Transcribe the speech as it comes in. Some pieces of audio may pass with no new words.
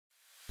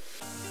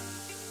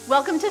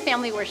Welcome to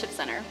Family Worship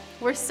Center.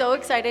 We're so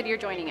excited you're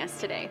joining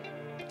us today.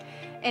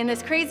 In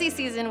this crazy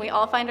season we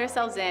all find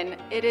ourselves in,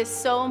 it is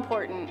so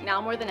important now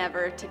more than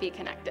ever to be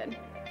connected.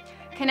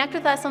 Connect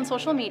with us on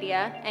social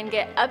media and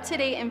get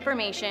up-to-date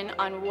information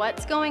on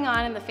what's going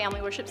on in the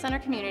Family Worship Center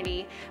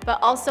community, but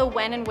also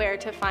when and where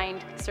to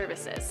find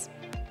services.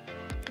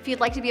 If you'd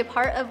like to be a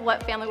part of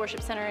what Family Worship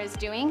Center is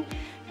doing,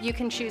 you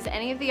can choose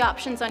any of the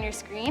options on your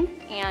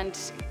screen and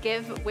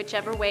give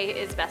whichever way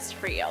is best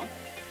for you.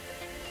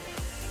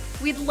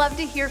 We'd love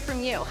to hear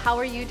from you. How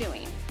are you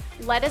doing?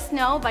 Let us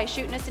know by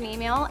shooting us an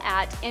email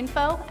at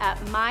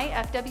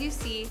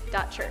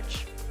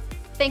info@myfwc.church.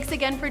 Thanks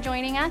again for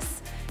joining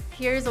us.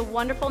 Here's a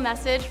wonderful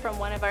message from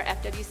one of our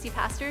FWC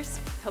pastors.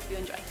 Hope you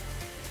enjoy.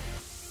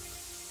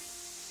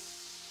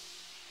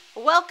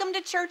 Welcome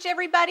to church,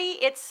 everybody.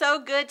 It's so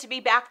good to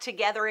be back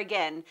together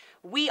again.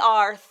 We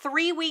are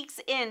 3 weeks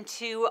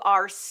into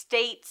our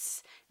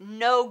state's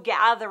no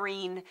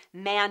gathering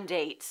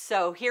mandate.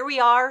 So here we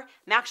are.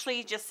 I'm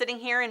actually just sitting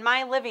here in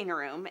my living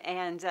room,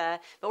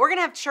 but we're going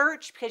to have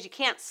church because you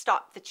can't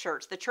stop the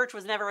church. The church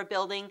was never a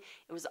building.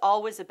 It was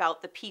always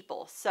about the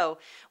people. So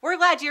we're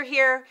glad you're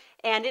here,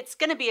 and it's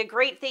going to be a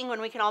great thing when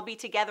we can all be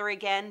together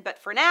again. But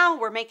for now,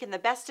 we're making the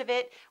best of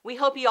it. We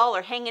hope you all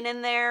are hanging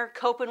in there,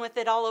 coping with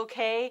it all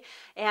okay.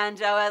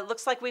 And it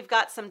looks like we've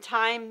got some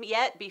time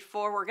yet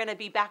before we're going to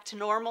be back to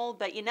normal.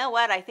 But you know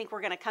what? I think we're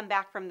going to come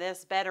back from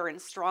this better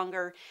and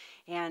stronger.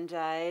 And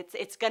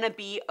it's going to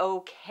be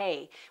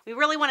okay. We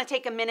really want to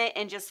take a minute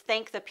and just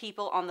thank the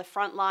people on the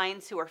front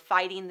lines who are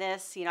fighting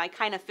this. You know, I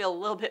kind of feel a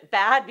little bit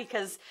bad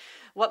because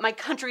what my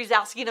country's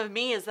asking of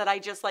me is that I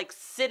just like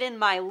sit in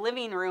my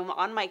living room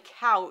on my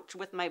couch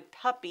with my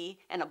puppy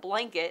and a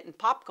blanket and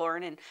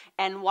popcorn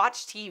and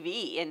watch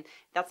TV. And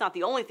that's not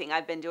the only thing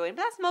I've been doing,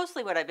 but that's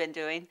mostly what I've been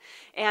doing.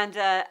 And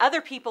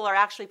other people are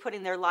actually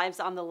putting their lives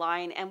on the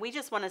line. And we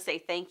just want to say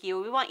thank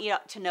you. We want you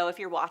to know, if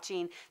you're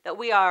watching, that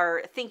we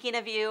are thinking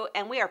of you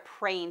and we are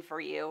praying for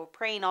you,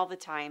 praying all the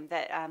time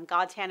that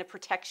God's hand of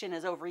protection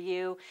is over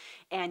you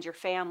and your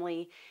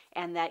family,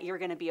 and that you're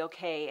going to be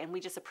okay. And we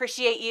just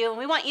appreciate you, and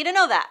we want you to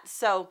know that.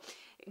 So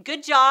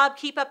good job.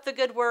 Keep up the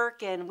good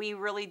work, and we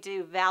really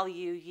do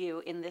value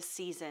you in this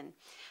season.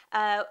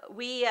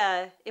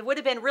 It would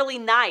have been really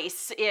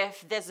nice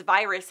if this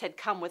virus had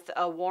come with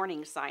a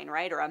warning sign,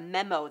 right? Or a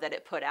memo that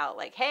it put out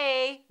like,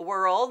 hey,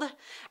 world,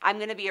 I'm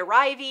going to be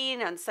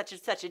arriving on such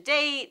and such a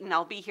date, and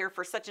I'll be here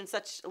for such and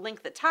such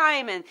length of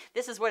time, and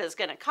this is what it's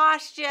going to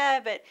cost you.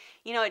 But,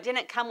 you know, it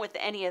didn't come with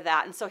any of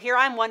that. And so here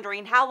I'm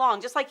wondering how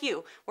long, just like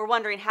you, we're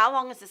wondering how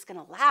long is this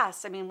going to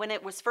last? I mean, when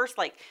it was first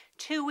like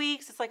 2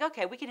 weeks, it's like,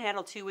 okay, we can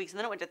handle 2 weeks. And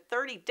then it went to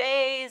 30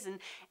 days.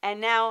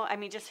 And now, I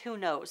mean, just who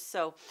knows?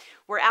 So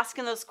we're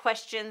asking those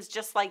questions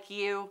just like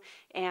you.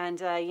 And,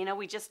 you know,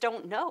 we just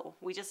don't know.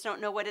 We just don't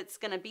know what it's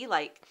going to be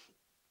like.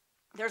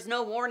 There's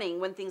no warning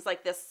when things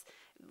like this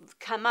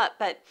come up.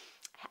 But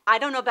I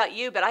don't know about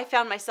you, but I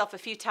found myself a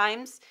few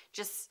times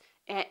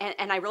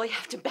and I really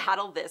have to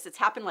battle this. It's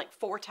happened like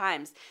 4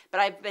 times,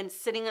 but I've been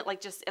sitting at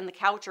like just in the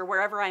couch or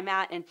wherever I'm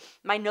at, and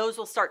my nose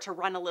will start to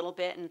run a little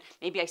bit, and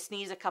maybe I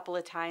sneeze a couple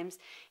of times,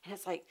 and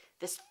it's like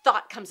this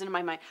thought comes into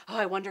my mind, oh,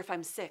 I wonder if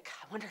I'm sick.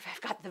 I wonder if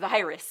I've got the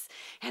virus.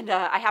 And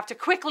I have to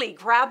quickly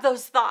grab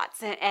those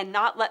thoughts and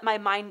not let my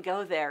mind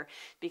go there,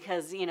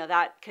 because, you know,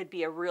 that could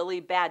be a really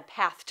bad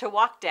path to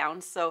walk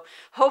down. So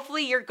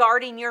hopefully you're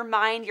guarding your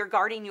mind, you're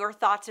guarding your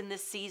thoughts in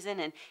this season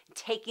and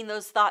taking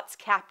those thoughts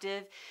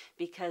captive,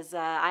 because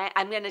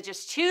I'm going to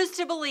just choose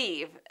to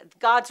believe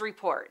God's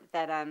report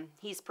that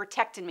he's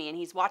protecting me and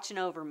he's watching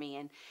over me,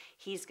 and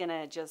he's going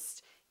to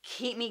just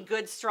keep me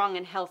good, strong,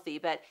 and healthy.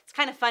 But it's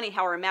kind of funny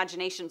how our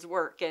imaginations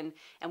work, and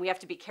we have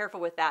to be careful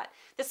with that.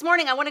 This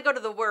morning, I want to go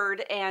to the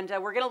Word, and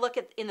we're going to look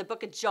in the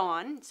book of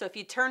John. So if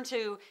you turn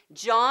to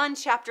John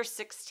chapter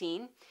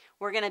 16,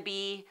 we're going to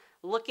be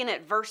looking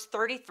at verse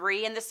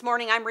 33. And this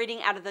morning, I'm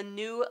reading out of the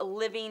New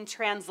Living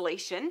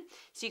Translation,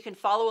 so you can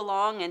follow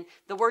along, and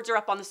the words are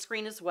up on the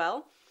screen as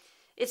well.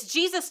 It's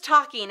Jesus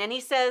talking, and he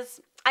says,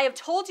 I have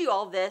told you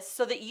all this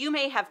so that you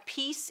may have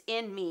peace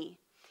in me.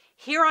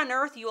 Here on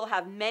earth you will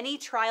have many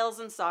trials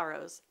and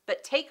sorrows,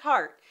 but take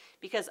heart,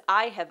 because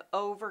I have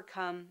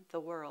overcome the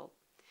world.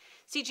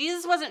 See,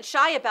 Jesus wasn't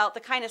shy about the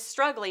kind of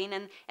struggling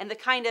and the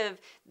kind of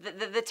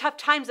the tough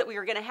times that we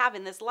were going to have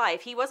in this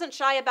life. He wasn't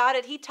shy about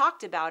it. He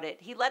talked about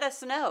it. He let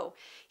us know.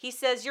 He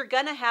says, you're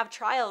going to have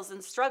trials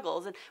and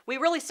struggles. And we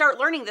really start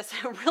learning this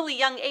at a really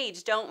young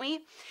age, don't we?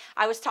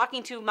 I was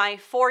talking to my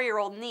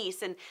 4-year-old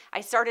niece, and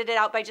I started it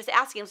out by just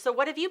asking him, so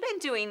what have you been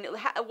doing?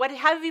 How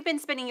have you been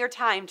spending your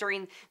time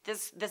during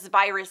this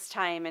virus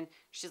time? And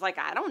she's like,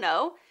 I don't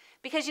know.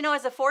 Because, you know,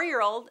 as a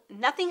 4-year-old,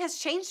 nothing has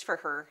changed for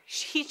her.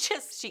 She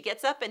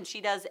gets up and she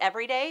does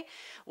every day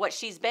what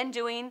she's been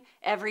doing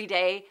every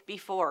day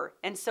before.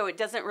 And so it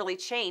doesn't really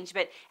change.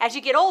 But as you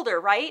get older,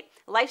 right,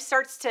 life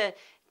starts to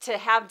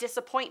have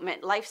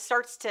disappointment. Life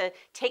starts to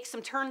take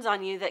some turns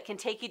on you that can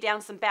take you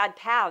down some bad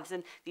paths.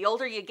 And the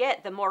older you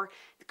get, the more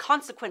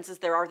consequences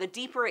there are. The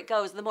deeper it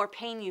goes, the more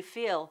pain you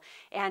feel.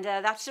 And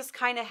that's just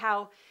kind of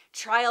how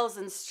trials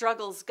and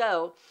struggles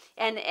go.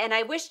 And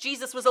I wish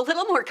Jesus was a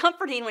little more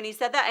comforting when he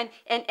said that.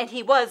 And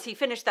he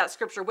finished that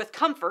scripture with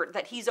comfort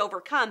that he's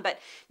overcome. But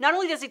not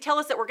only does he tell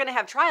us that we're going to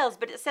have trials,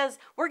 but it says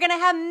we're going to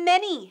have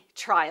many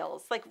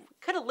trials. Like,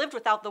 could have lived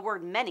without the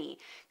word many,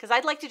 because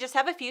I'd like to just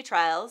have a few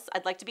trials.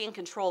 I'd like to be in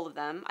control of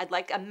them. I'd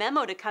like a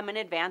memo to come in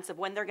advance of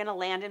when they're going to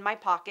land in my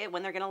pocket,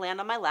 when they're going to land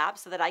on my lap,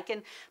 so that I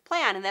can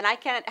plan and then I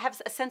can have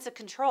a sense of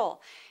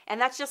control. And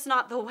that's just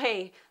not the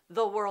way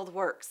the world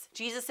works.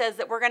 Jesus says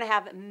that we're going to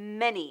have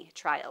many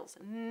trials,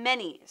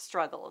 many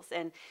struggles.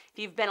 And if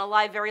you've been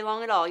alive very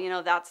long at all, you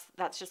know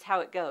that's just how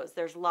it goes.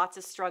 There's lots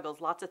of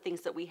struggles, lots of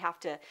things that we have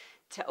to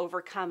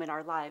overcome in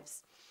our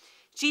lives.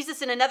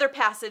 Jesus, in another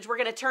passage, we're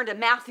going to turn to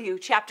Matthew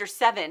chapter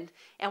 7,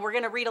 and we're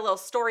going to read a little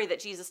story that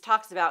Jesus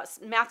talks about.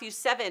 Matthew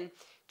 7,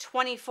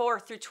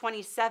 24 through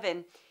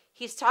 27.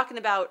 He's talking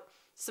about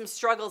some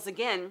struggles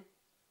again.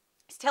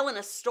 He's telling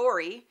a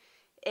story,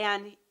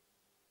 and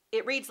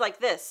it reads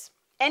like this.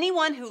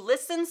 Anyone who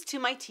listens to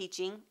my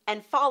teaching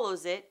and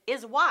follows it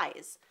is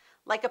wise,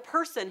 like a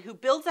person who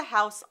builds a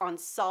house on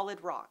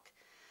solid rock.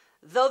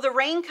 Though the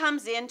rain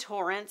comes in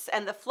torrents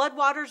and the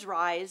floodwaters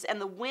rise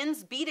and the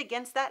winds beat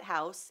against that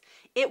house,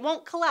 it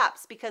won't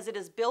collapse because it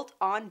is built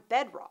on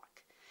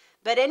bedrock.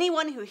 But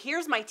anyone who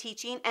hears my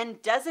teaching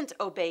and doesn't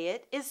obey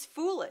it is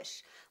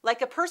foolish,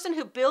 like a person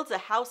who builds a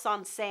house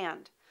on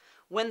sand.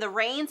 When the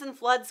rains and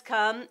floods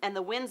come and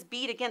the winds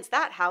beat against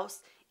that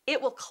house,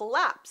 it will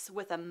collapse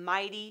with a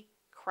mighty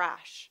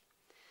crash.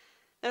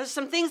 There's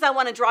some things I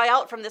want to draw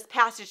out from this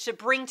passage to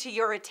bring to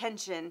your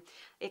attention.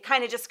 It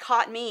kind of just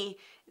caught me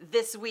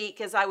this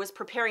week as I was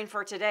preparing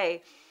for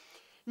today.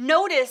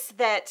 Notice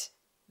that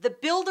the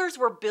builders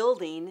were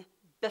building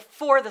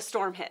before the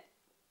storm hit.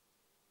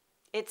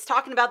 It's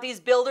talking about these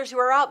builders who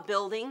are out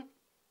building,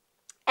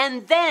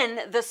 and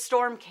then the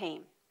storm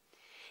came.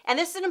 And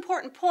this is an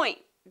important point,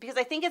 because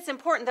I think it's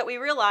important that we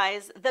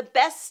realize the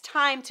best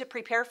time to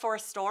prepare for a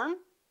storm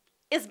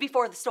is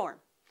before the storm.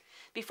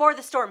 Before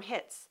the storm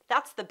hits.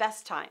 That's the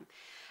best time.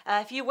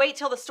 If you wait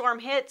till the storm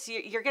hits,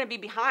 you're going to be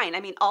behind. I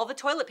mean, all the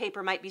toilet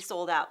paper might be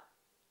sold out,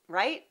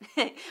 right?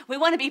 We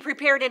want to be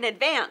prepared in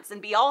advance and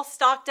be all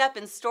stocked up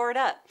and stored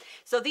up.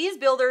 So these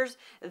builders,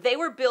 they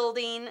were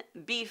building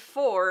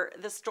before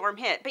the storm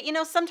hit. But you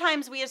know,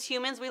 sometimes we as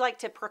humans, we like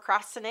to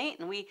procrastinate,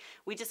 and we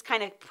just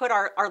kind of put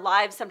our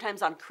lives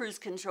sometimes on cruise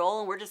control,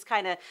 and we're just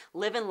kind of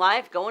living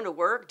life, going to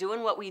work,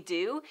 doing what we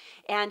do.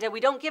 And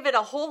we don't give it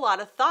a whole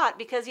lot of thought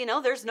because, you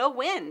know, there's no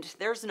wind,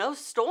 there's no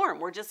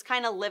storm. We're just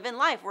kind of living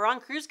life. We're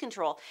on cruise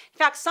control. In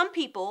fact, some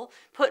people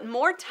put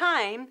more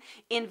time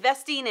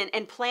investing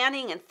and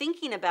planning and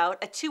thinking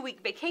about a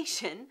 2-week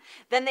vacation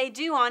than they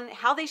do on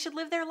how they should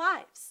live their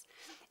lives.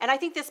 And I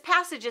think this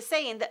passage is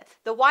saying that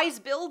the wise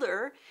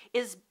builder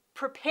is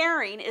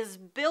preparing, is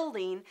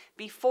building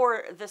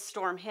before the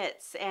storm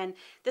hits. And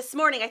this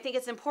morning, I think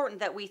it's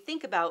important that we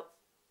think about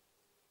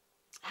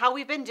how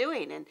we've been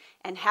doing,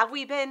 and have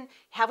we been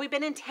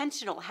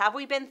intentional? Have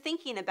we been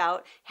thinking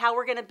about how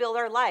we're going to build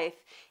our life?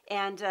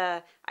 And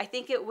I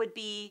think it would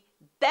be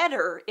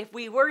better if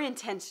we were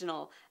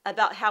intentional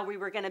about how we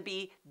were going to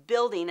be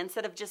building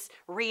instead of just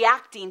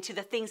reacting to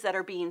the things that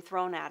are being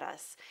thrown at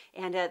us.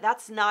 And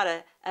that's not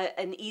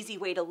an easy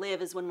way to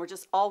live, is when we're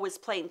just always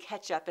playing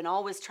catch up and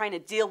always trying to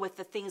deal with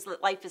the things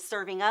that life is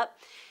serving up.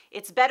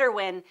 It's better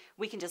when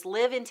we can just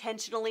live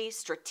intentionally,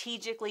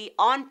 strategically,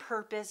 on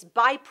purpose,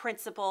 by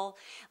principle,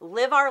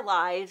 live our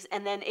lives,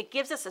 and then it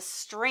gives us a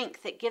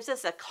strength, it gives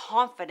us a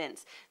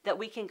confidence that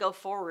we can go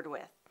forward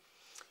with.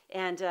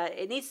 And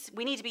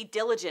we need to be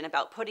diligent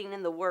about putting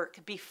in the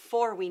work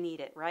before we need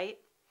it, right?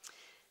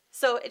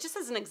 So just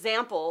as an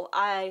example,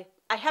 I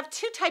have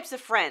 2 types of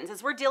friends.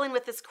 As we're dealing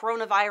with this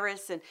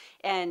coronavirus,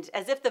 and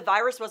as if the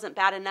virus wasn't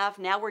bad enough,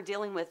 now we're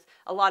dealing with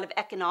a lot of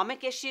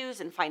economic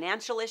issues and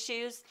financial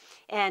issues.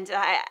 And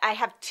I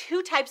have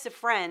 2 types of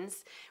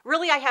friends.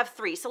 Really, I have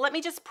 3. So let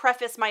me just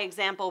preface my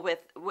example with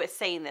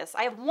saying this.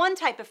 I have one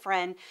type of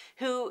friend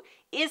who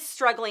is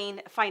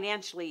struggling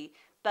financially,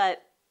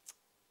 but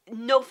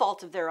no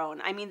fault of their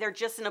own. I mean, they're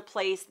just in a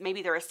place,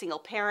 maybe they're a single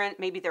parent,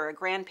 maybe they're a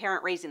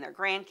grandparent raising their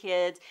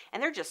grandkids,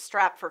 and they're just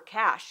strapped for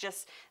cash,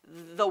 just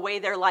the way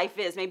their life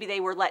is. Maybe they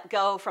were let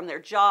go from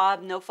their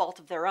job, no fault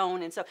of their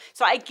own. And so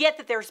I get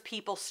that there's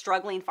people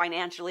struggling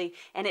financially,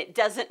 and it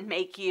doesn't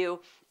make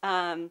you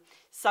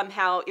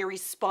somehow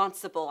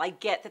irresponsible. I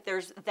get that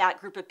there's that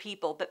group of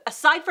people. But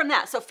aside from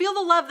that, so feel the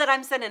love that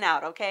I'm sending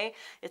out, okay?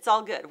 It's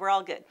all good. We're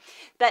all good.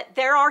 But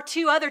there are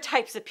 2 other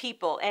types of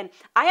people. And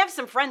I have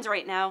some friends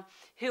right now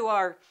who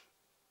are,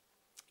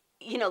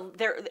 you know,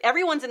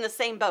 everyone's in the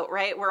same boat,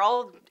 right? We're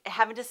all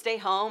having to stay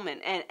home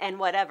and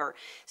whatever.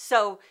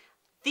 So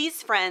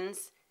these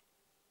friends,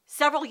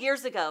 several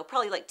years ago,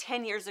 probably like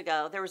 10 years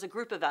ago, there was a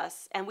group of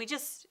us, and we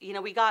just, you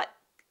know, we got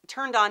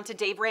turned on to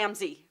Dave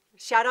Ramsey.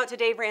 Shout out to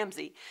Dave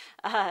Ramsey,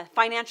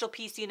 Financial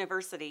Peace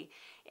University.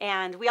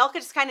 And we all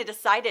just kind of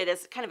decided,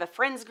 as kind of a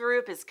friends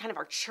group, as kind of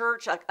our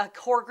church, a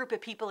core group of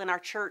people in our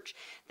church,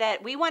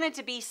 that we wanted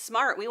to be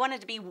smart. We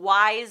wanted to be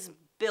wise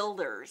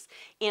builders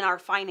in our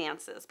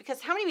finances.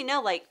 Because how many of you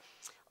know, like,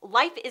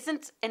 life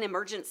isn't an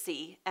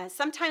emergency.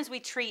 Sometimes we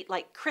treat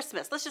like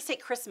Christmas. Let's just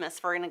take Christmas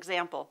for an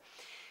example.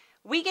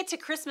 We get to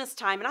Christmas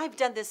time, and I've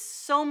done this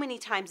so many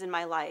times in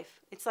my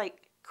life. It's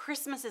like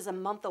Christmas is a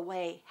month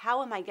away.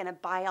 How am I going to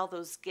buy all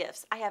those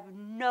gifts? I have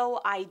no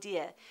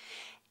idea.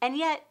 And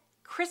yet,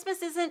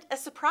 Christmas isn't a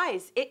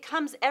surprise. It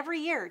comes every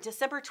year,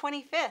 December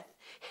 25th.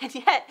 And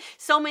yet,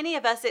 so many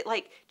of us, it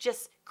like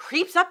just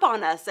creeps up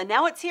on us, and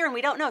now it's here and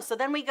we don't know. So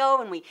then we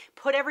go and we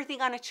put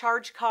everything on a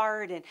charge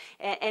card, and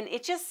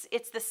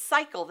it's the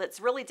cycle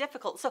that's really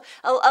difficult. So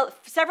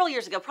several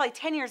years ago, probably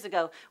 10 years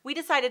ago, we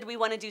decided we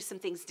want to do some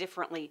things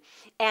differently.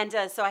 And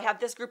so I have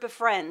this group of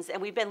friends,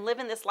 and we've been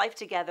living this life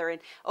together. And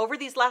over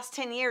these last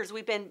 10 years,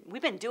 we've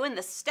been doing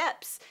the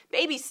steps,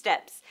 baby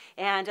steps.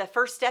 And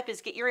first step is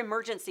get your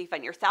emergency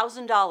fund, your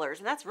 $1,000,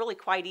 and that's really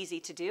quite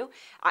easy to do.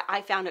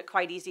 I found it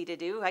quite easy to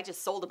do. I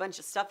just sold a bunch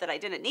of stuff that I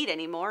didn't need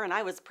anymore, and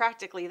I was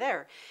practically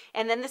there.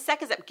 And then the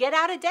second step, get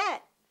out of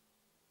debt.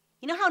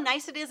 You know how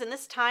nice it is in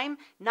this time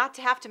not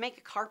to have to make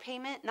a car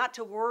payment, not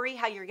to worry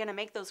how you're going to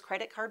make those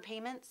credit card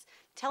payments?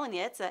 I'm telling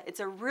you, it's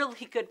a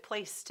really good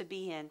place to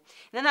be in. And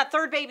then that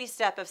third baby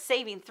step of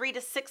saving 3 to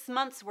 6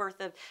 months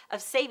worth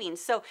of savings.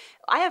 So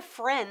I have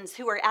friends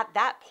who are at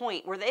that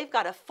point where they've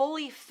got a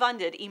fully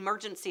funded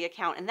emergency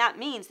account, and that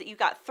means that you've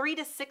got 3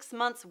 to 6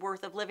 months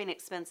worth of living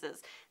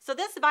expenses. So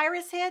this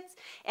virus hits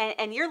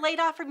and you're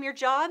laid off from your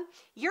job,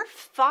 you're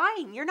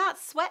fine. You're not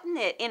sweating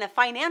it in a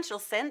financial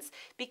sense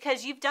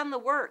because you've done the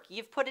work.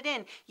 You've put it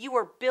in. You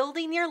were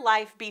building your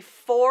life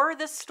before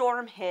the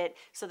storm hit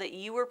so that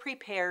you were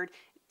prepared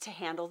to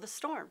handle the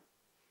storm.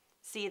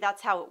 See,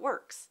 that's how it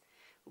works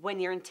when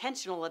you're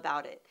intentional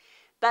about it.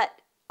 But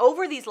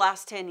over these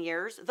last 10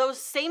 years, those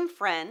same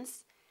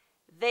friends,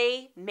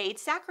 they made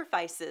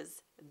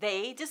sacrifices.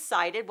 They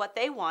decided what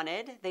they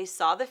wanted. They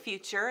saw the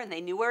future and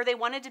they knew where they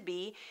wanted to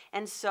be.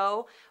 And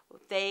so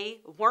they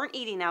weren't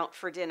eating out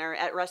for dinner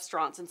at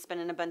restaurants and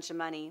spending a bunch of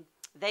money.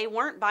 They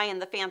weren't buying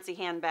the fancy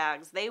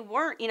handbags. They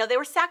weren't, they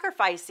were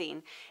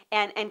sacrificing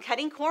and not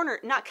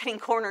cutting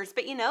corners,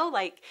 but,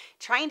 like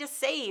trying to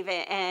save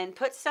and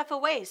put stuff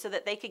away so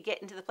that they could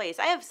get into the place.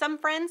 I have some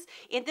friends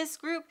in this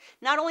group,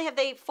 not only have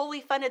they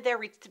fully funded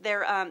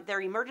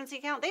their emergency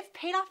account, they've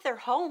paid off their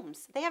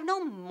homes. They have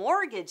no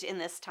mortgage in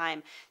this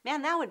time.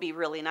 Man, that would be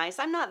really nice.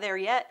 I'm not there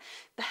yet,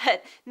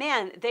 but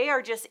man, they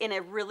are just in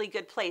a really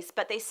good place,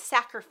 but they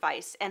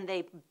sacrificed and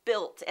they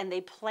built and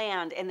they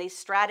planned and they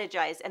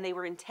strategized and they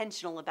were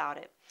intentional about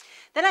it.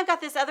 Then I've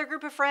got this other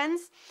group of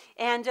friends,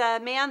 and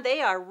man,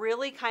 they are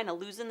really kind of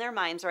losing their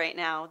minds right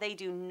now. They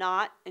do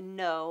not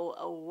know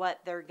what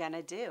they're going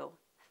to do.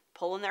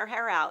 Pulling their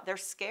hair out. They're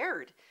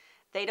scared.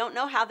 They don't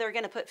know how they're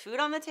going to put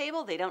food on the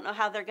table. They don't know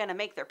how they're going to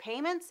make their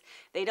payments.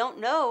 They don't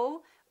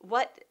know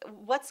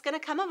what's going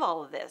to come of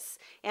all of this.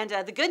 And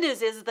the good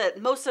news is that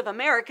most of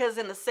America is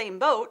in the same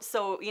boat,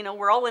 so,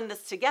 we're all in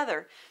this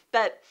together.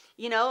 But,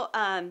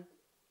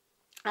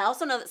 I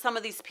also know that some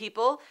of these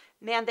people,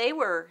 man, they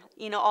were,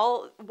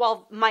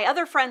 while my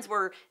other friends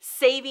were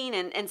saving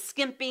and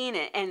skimping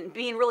and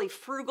being really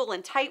frugal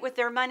and tight with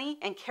their money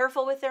and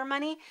careful with their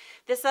money,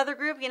 this other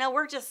group,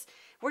 we're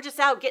just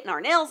out getting our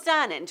nails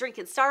done and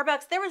drinking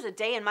Starbucks. There was a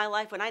day in my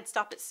life when I'd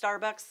stopped at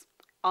Starbucks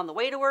on the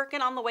way to work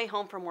and on the way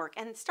home from work.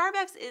 And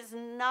Starbucks is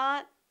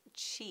not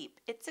cheap.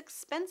 It's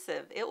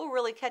expensive. It will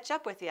really catch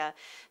up with you.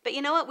 But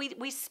you know what?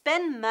 We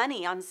spend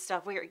money on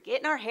stuff. We're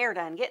getting our hair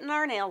done, getting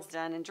our nails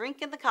done, and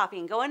drinking the coffee,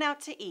 and going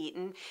out to eat,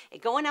 and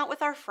going out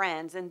with our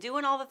friends, and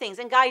doing all the things.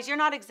 And guys, you're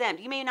not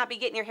exempt. You may not be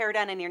getting your hair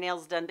done and your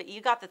nails done, but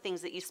you got the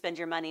things that you spend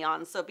your money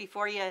on. So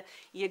before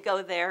you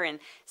go there and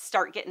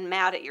start getting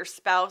mad at your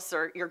spouse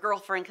or your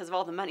girlfriend because of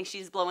all the money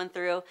she's blowing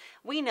through,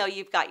 we know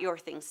you've got your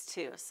things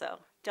too. So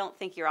don't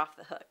think you're off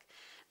the hook.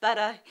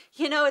 But,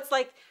 it's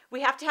like we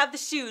have to have the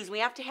shoes, we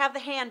have to have the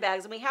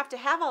handbags, and we have to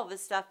have all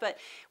this stuff. But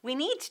we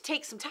need to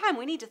take some time.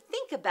 We need to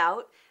think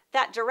about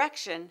that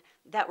direction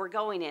that we're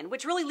going in,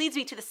 which really leads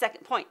me to the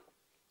second point.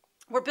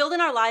 We're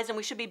building our lives, and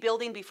we should be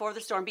building before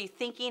the storm, be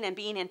thinking and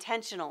being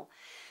intentional.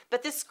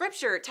 But this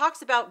scripture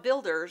talks about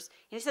builders,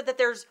 and he said that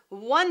there's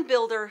one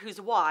builder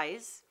who's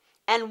wise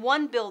and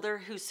one builder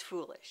who's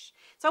foolish.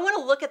 So I want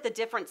to look at the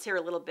difference here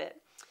a little bit.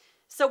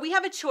 So we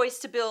have a choice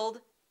to build.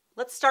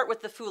 Let's start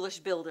with the foolish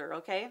builder,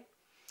 okay?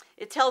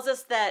 It tells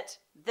us that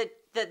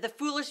the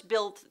foolish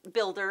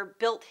builder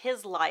built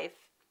his life,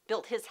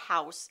 built his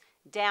house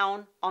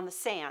down on the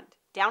sand,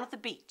 down at the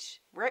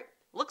beach, where it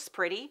looks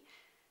pretty.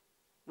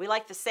 We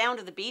like the sound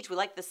of the beach. We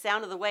like the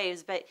sound of the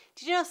waves. But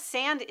did you know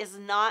sand is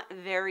not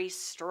very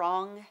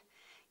strong?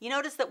 You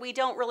notice that we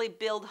don't really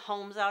build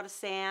homes out of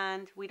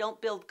sand. We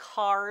don't build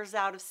cars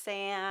out of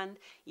sand.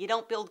 You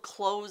don't build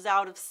clothes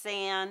out of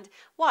sand.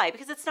 Why?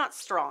 Because it's not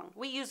strong.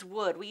 We use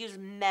wood. We use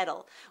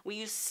metal. We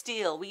use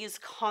steel. We use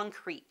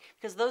concrete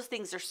because those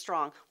things are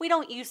strong. We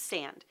don't use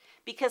sand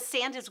because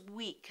sand is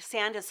weak.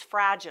 Sand is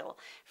fragile.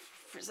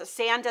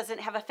 Sand doesn't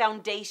have a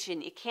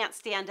foundation. You can't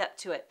stand up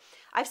to it.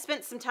 I've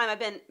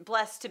been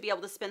blessed to be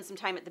able to spend some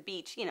time at the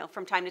beach,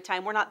 from time to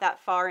time. We're not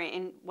that far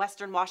in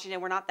Western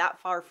Washington. We're not that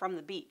far from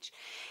the beach.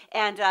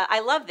 And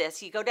I love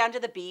this. You go down to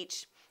the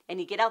beach and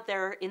you get out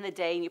there in the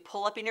day and you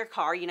pull up in your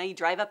car, you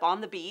drive up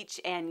on the beach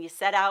and you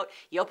set out,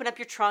 you open up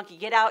your trunk, you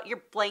get out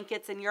your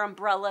blankets and your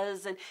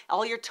umbrellas and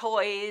all your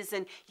toys,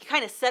 and you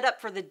kind of set up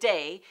for the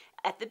day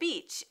at the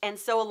beach. And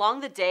so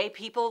along the day,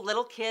 people,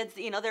 little kids,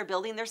 they're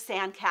building their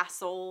sand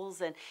castles,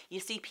 and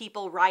you see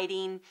people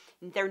writing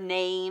their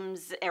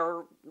names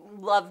or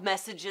love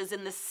messages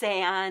in the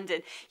sand.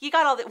 And you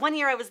got all that. One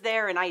year I was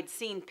there and I had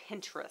seen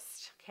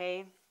Pinterest,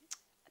 okay?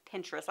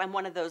 Pinterest. I'm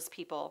one of those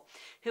people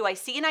who I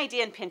see an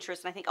idea in Pinterest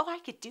and I think, oh, I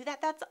could do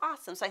that. That's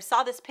awesome. So I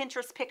saw this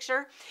Pinterest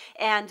picture,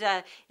 and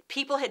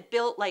people had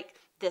built like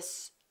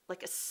this,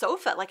 like a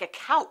sofa, like a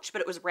couch,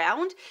 but it was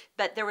round,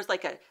 but there was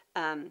like a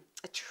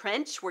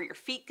trench where your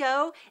feet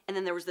go, and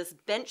then there was this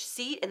bench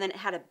seat, and then it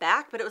had a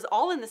back, but it was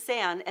all in the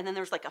sand, and then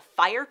there was like a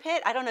fire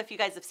pit. I don't know if you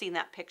guys have seen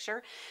that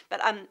picture, but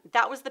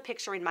that was the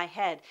picture in my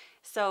head.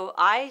 So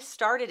I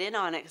started in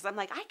on it because I'm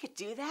like, I could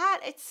do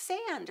that. It's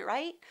sand,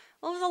 right?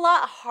 Well, it was a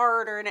lot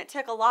harder, and it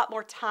took a lot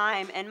more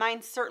time, and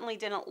mine certainly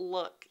didn't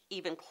look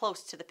even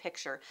close to the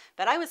picture,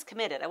 but I was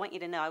committed. I want you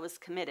to know I was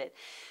committed.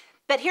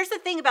 But here's the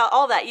thing about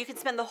all that. You can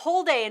spend the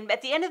whole day, and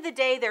at the end of the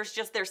day, there's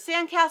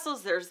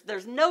sandcastles,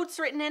 there's notes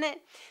written in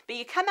it, but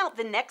you come out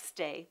the next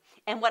day,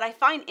 and what I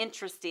find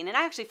interesting, and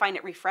I actually find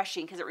it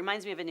refreshing because it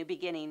reminds me of a new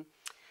beginning,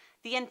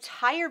 the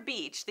entire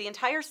beach, the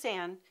entire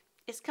sand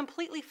is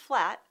completely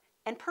flat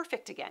and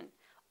perfect again.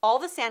 All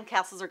the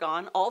sandcastles are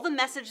gone. All the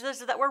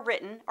messages that were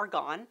written are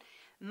gone.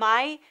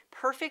 My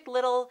perfect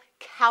little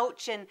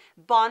couch and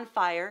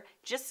bonfire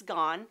just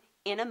gone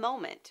in a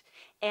moment.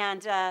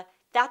 And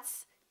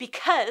that's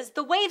because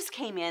the waves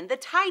came in, the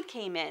tide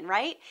came in,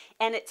 right?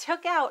 And it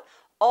took out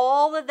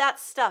all of that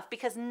stuff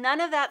because none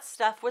of that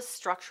stuff was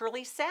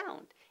structurally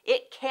sound.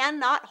 It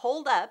cannot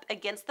hold up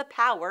against the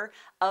power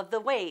of the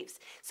waves.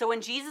 So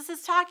when Jesus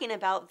is talking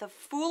about the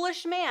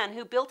foolish man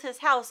who built his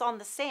house on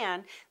the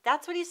sand,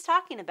 that's what he's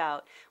talking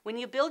about. When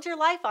you build your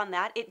life on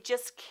that, it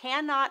just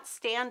cannot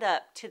stand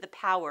up to the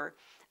power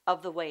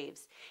of the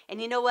waves.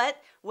 And you know what?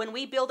 When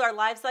we build our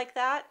lives like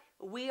that,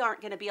 we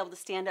aren't going to be able to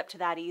stand up to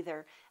that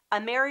either.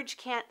 A marriage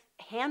can't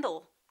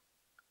handle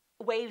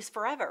waves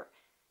forever.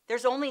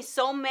 There's only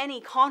so many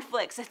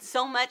conflicts and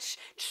so much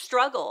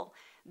struggle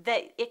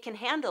that it can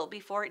handle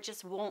before it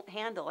just won't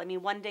handle. I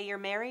mean, one day you're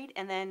married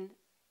and then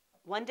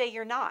one day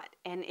you're not.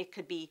 And it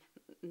could be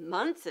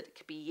months, it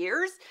could be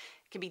years,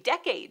 it could be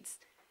decades.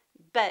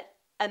 But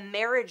a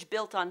marriage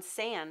built on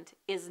sand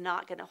is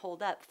not going to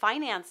hold up.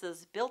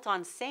 Finances built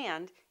on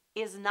sand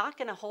is not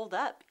going to hold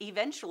up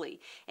eventually.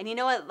 And you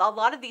know what? A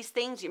lot of these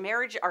things, your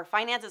marriage, our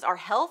finances, our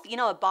health,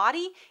 a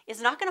body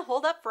is not going to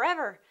hold up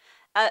forever.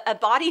 A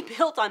body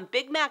built on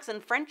Big Macs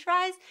and French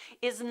fries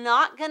is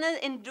not going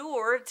to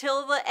endure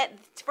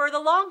for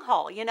the long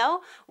haul.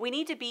 We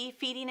need to be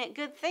feeding it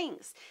good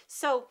things.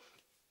 So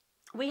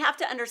we have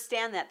to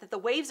understand that the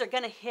waves are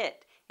going to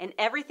hit, and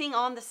everything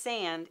on the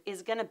sand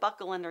is going to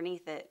buckle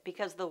underneath it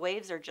because the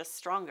waves are just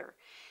stronger.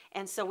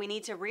 And so we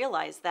need to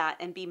realize that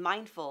and be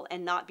mindful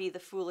and not be the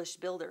foolish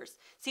builders.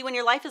 See, when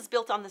your life is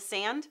built on the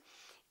sand,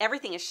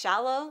 everything is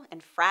shallow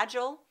and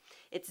fragile.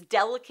 It's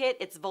delicate,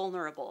 it's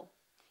vulnerable.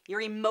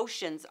 Your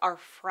emotions are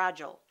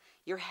fragile.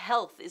 Your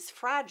health is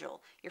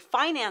fragile. Your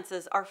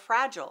finances are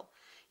fragile.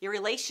 Your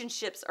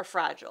relationships are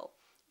fragile.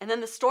 And then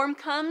the storm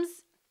comes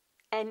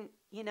and,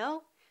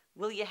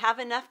 will you have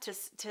enough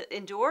to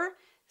endure?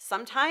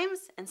 Sometimes,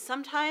 and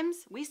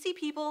sometimes we see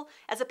people,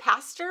 as a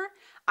pastor,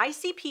 I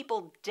see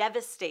people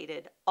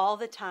devastated all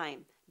the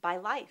time by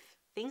life.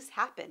 Things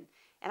happen.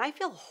 And I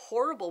feel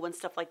horrible when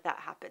stuff like that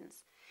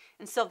happens.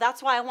 And so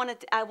that's why I want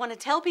to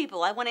tell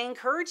people, I want to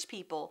encourage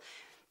people,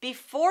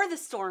 before the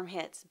storm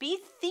hits, be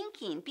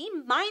thinking, be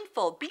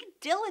mindful, be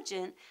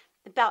diligent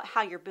about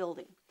how you're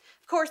building.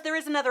 Of course, there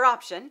is another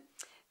option.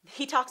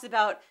 He talks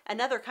about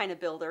another kind of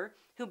builder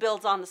who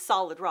builds on the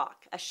solid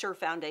rock, a sure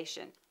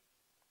foundation.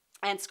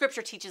 And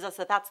Scripture teaches us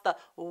that that's the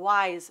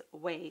wise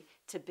way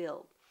to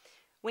build.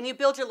 When you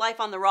build your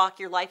life on the rock,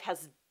 your life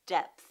has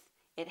depth.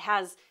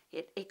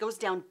 It goes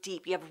down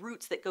deep. You have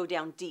roots that go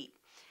down deep.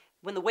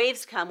 When the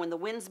waves come, when the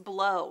winds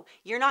blow,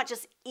 you're not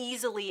just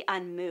easily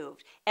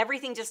unmoved.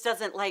 Everything just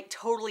doesn't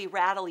totally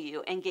rattle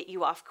you and get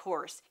you off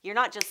course. You're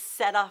not just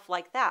set off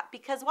like that.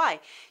 Because why?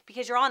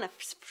 Because you're on a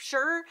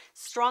sure,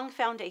 strong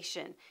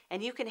foundation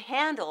and you can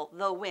handle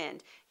the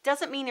wind.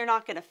 Doesn't mean you're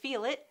not going to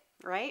feel it,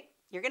 right?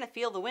 You're going to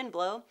feel the wind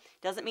blow.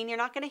 Doesn't mean you're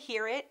not going to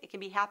hear it. It can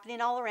be happening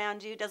all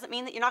around you. Doesn't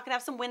mean that you're not going to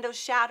have some windows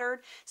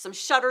shattered, some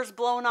shutters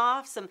blown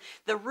off,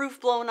 the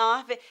roof blown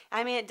off.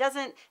 It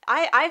doesn't.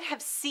 I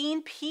have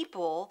seen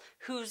people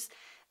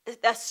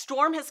a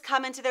storm has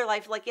come into their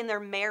life, like in their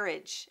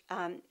marriage,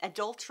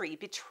 adultery,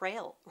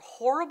 betrayal,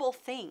 horrible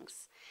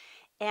things.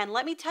 And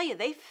let me tell you,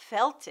 they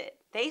felt it.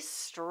 They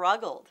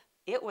struggled.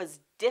 It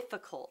was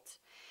difficult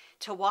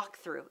to walk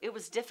through. It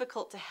was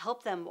difficult to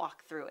help them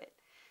walk through it.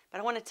 But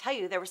I want to tell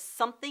you, there was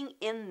something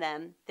in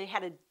them. They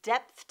had a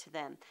depth to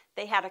them.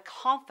 They had a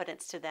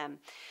confidence to them.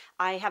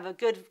 I have a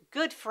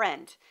good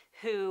friend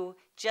who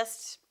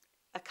just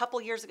a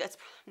couple years ago.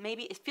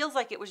 Maybe it feels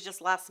like it was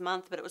just last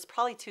month, but it was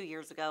probably 2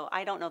 years ago.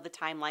 I don't know the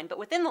timeline, but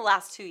within the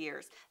last 2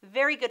 years, a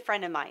very good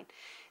friend of mine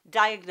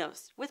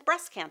diagnosed with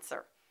breast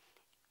cancer.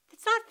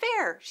 It's not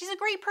fair. She's a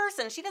great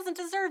person. She doesn't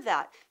deserve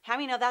that. How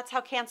many know that's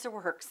how cancer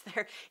works?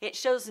 It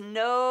shows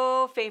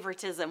no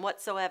favoritism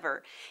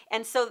whatsoever.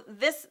 And so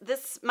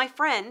this my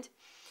friend,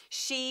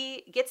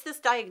 she gets this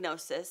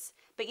diagnosis,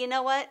 but you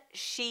know what?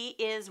 She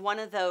is one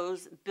of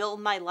those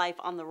build my life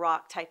on the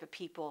rock type of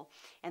people.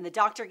 And the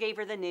doctor gave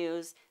her the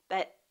news,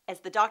 but as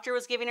the doctor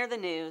was giving her the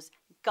news,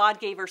 God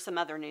gave her some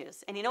other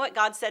news. And you know what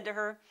God said to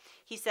her?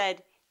 He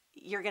said,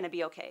 "You're going to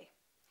be okay."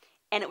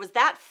 And it was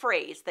that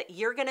phrase, that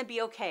you're going to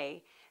be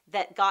okay,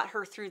 that got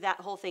her through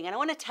that whole thing. And I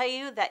want to tell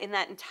you that in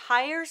that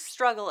entire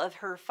struggle of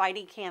her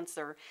fighting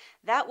cancer,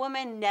 that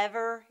woman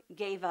never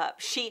gave up.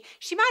 She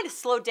might have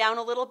slowed down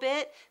a little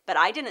bit, but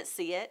I didn't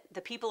see it.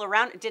 The people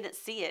around didn't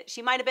see it.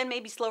 She might have been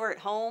maybe slower at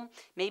home.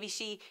 Maybe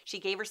she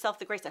gave herself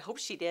the grace. I hope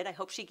she did. I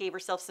hope she gave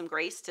herself some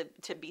grace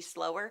to be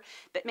slower.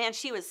 But man,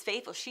 she was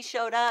faithful. She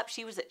showed up.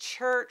 She was at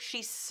church.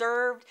 She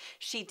served.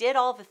 She did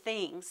all the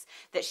things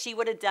that she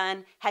would have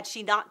done had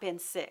she not been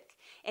sick.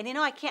 And you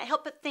know, I can't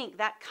help but think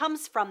that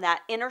comes from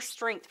that inner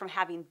strength from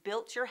having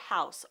built your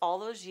house all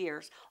those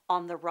years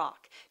on the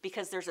rock,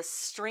 because there's a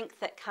strength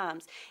that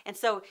comes. And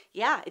so,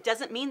 yeah, it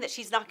doesn't mean that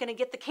she's not going to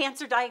get the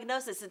cancer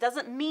diagnosis. It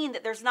doesn't mean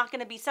that there's not going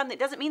to be something. It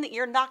doesn't mean that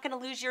you're not going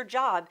to lose your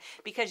job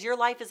because your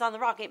life is on the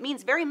rock. It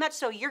means very much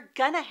so you're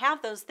going to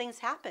have those things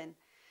happen.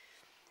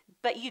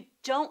 But you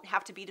don't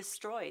have to be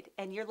destroyed,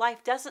 and your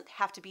life doesn't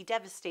have to be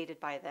devastated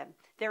by them.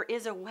 There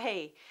is a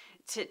way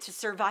to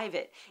survive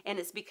it, and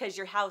it's because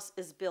your house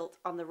is built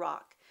on the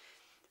rock.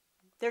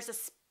 There's a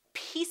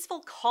peaceful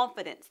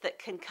confidence that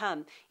can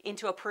come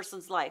into a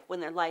person's life when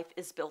their life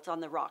is built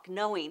on the rock,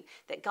 knowing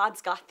that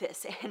God's got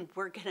this and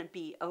we're going to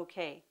be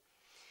okay.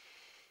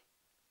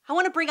 I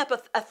want to bring up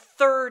a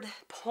third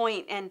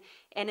point, and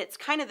it's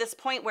kind of this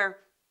point where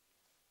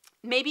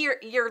maybe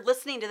you're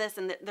listening to this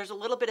and there's a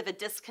little bit of a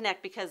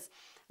disconnect because,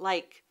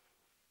 like,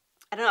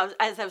 I don't know,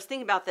 as I was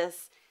thinking about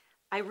this,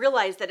 I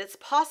realized that it's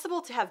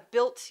possible to have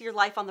built your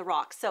life on the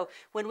rock. So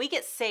when we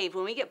get saved,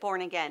 when we get born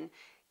again,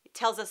 it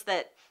tells us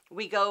that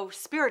we go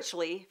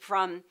spiritually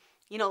from,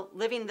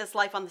 living this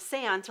life on the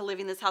sand to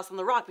living this house on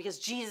the rock, because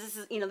Jesus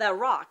is, that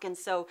rock. And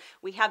so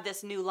we have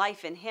this new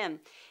life in him.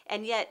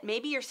 And yet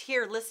maybe you're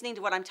here listening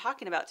to what I'm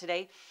talking about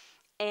today,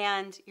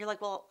 and you're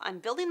like, well, I'm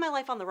building my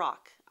life on the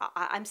rock.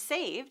 I'm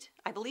saved.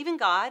 I believe in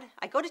God.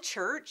 I go to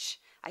church.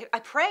 I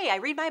pray. I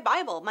read my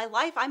Bible.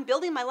 I'm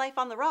building my life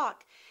on the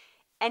rock.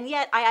 And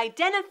yet I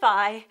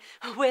identify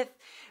with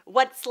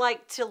what's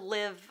like to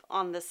live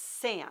on the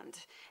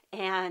sand.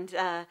 And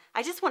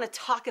I just want to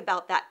talk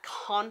about that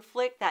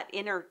conflict, that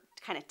inner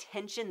kind of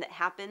tension that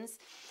happens.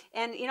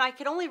 And, I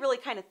could only really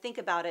kind of think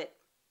about it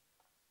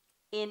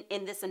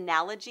in this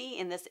analogy,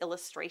 in this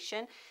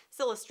illustration. This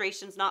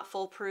illustration's not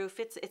foolproof.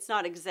 It's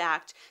not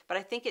exact, but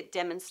I think it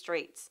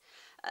demonstrates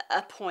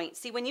a point.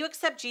 See, when you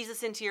accept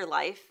Jesus into your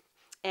life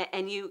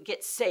and you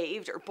get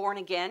saved or born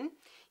again,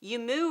 you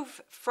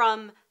move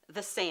from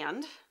the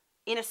sand.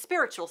 In a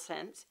spiritual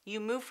sense, you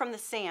move from the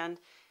sand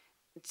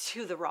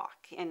to the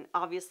rock. And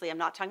obviously, I'm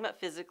not talking about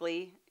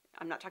physically.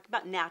 I'm not talking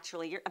about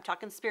naturally. I'm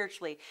talking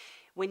spiritually.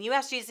 When you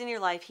ask Jesus in your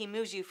life, he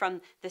moves you from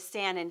the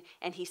sand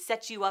and he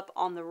sets you up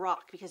on the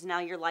rock, because now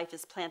your life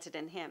is planted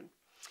in him.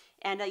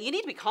 And you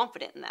need to be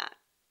confident in that.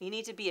 You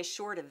need to be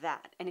assured of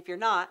that. And if you're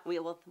not,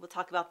 we'll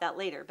talk about that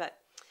later. But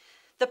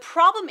the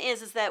problem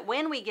is that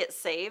when we get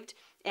saved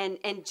and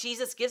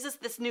Jesus gives us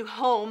this new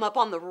home up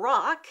on the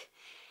rock,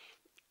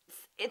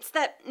 it's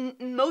that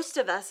most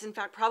of us, in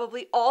fact,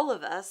 probably all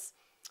of us,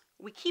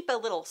 we keep a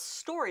little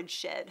storage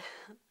shed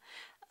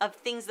of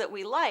things that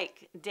we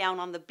like down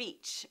on the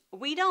beach.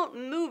 We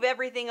don't move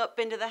everything up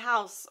into the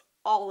house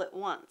all at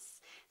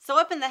once. So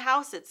up in the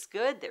house, it's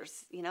good.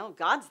 There's,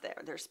 God's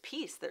there. There's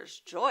peace. There's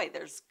joy.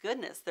 There's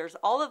goodness. There's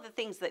all of the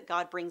things that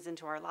God brings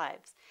into our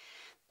lives.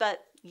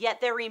 But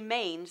yet there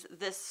remains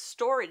this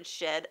storage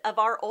shed of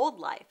our old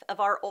life, of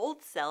our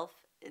old self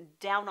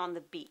down on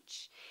the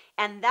beach.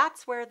 And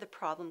that's where the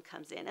problem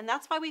comes in. And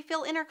that's why we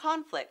feel inner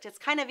conflict. It's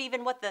kind of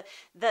even what the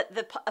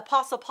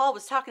Apostle Paul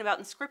was talking about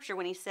in Scripture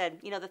when he said,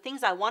 the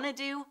things I want to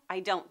do, I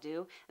don't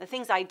do. The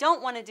things I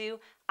don't want to do,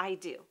 I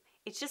do.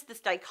 It's just this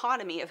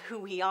dichotomy of who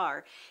we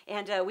are.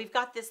 And we've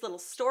got this little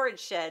storage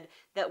shed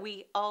that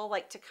we all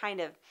like to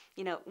kind of,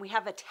 we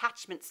have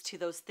attachments to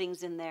those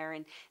things in there.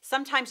 And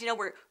sometimes,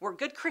 we're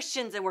good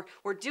Christians and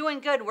we're doing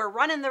good. We're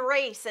running the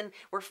race and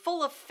we're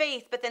full of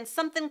faith. But then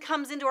something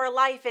comes into our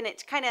life and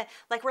it's kind of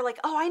like, we're like,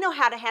 oh, I know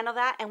how to handle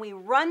that. And we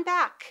run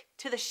back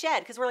to the shed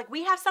because we're like,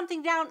 we have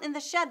something down in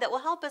the shed that will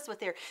help us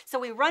with here. So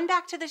we run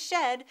back to the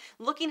shed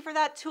looking for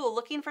that tool,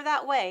 looking for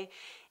that way.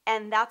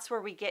 And that's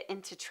where we get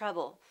into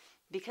trouble,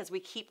 because we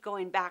keep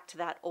going back to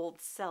that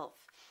old self.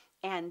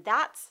 And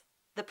that's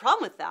the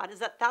problem with that, is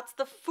that that's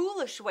the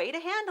foolish way to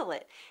handle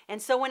it. And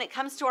so when it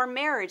comes to our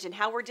marriage and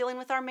how we're dealing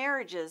with our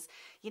marriages,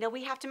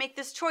 we have to make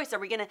this choice. Are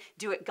we going to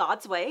do it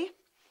God's way?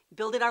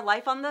 building our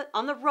life on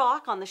the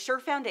rock, on the sure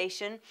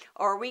foundation,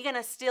 or are we going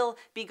to still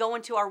be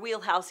going to our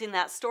wheelhouse in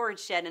that storage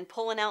shed and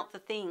pulling out the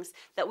things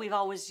that we've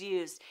always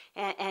used?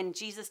 And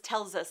Jesus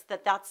tells us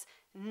that that's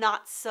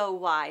not so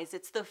wise.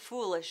 It's the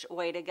foolish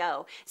way to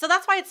go. So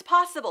that's why it's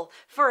possible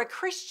for a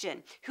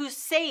Christian who's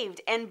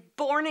saved and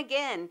born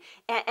again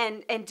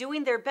and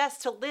doing their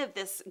best to live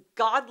this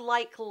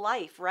godlike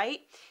life,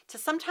 right? To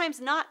sometimes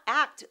not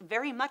act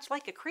very much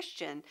like a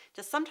Christian,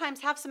 to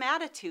sometimes have some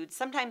attitude,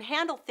 sometimes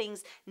handle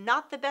things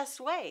not the best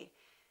way.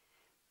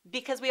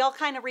 Because we all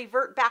kind of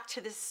revert back to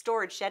this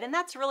storage shed. And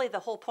that's really the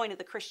whole point of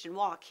the Christian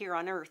walk here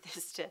on earth,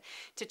 is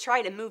to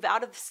try to move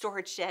out of the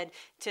storage shed,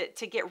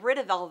 to get rid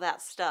of all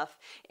that stuff,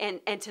 and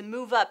to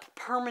move up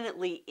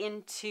permanently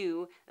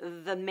into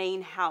the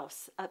main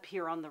house up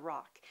here on the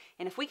rock.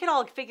 And if we could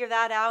all figure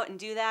that out and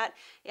do that,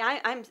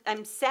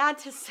 I'm sad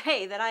to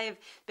say that I have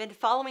been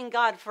following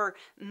God for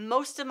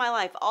most of my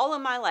life, all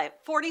of my life,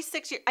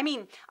 46 years. I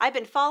mean, I've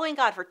been following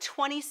God for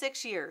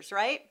 26 years,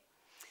 right?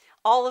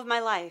 All of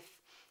my life.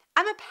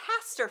 I'm a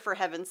pastor, for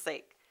heaven's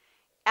sake,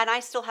 and I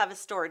still have a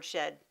storage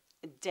shed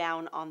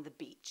down on the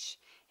beach.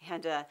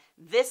 And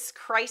this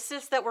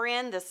crisis that we're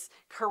in, this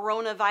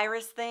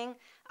coronavirus thing,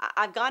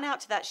 I've gone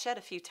out to that shed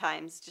a few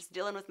times, just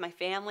dealing with my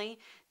family,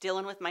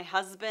 dealing with my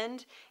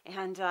husband,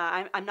 and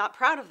I'm not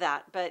proud of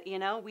that, but, you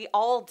know, we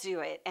all do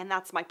it, and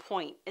that's my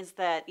point, is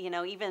that, you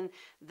know, even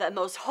the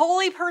most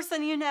holy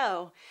person you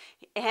know,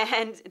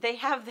 and they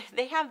have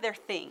their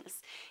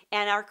things.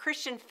 And our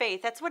Christian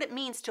faith, that's what it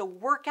means to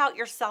work out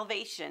your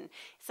salvation.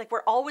 It's like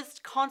we're always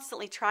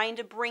constantly trying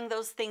to bring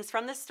those things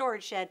from the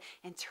storage shed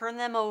and turn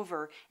them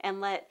over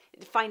and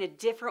find a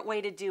different way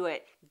to do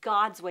it,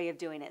 God's way of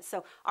doing it.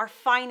 So our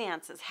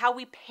finances, how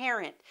we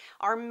parent,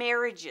 our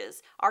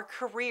marriages, our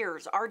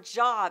careers, our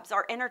jobs,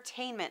 our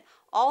entertainment,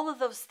 all of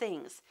those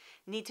things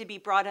need to be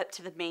brought up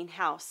to the main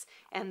house.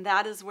 And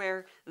that is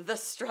where the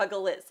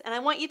struggle is. And I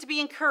want you to be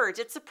encouraged.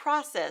 It's a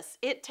process.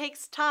 It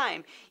takes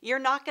time. You're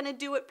not going to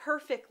do it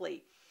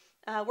perfectly.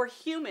 We're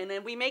human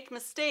and we make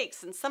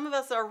mistakes. And some of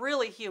us are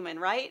really human,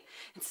 right?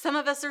 And some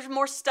of us are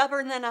more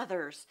stubborn than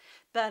others.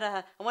 But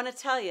I want to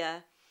tell you,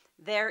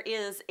 there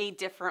is a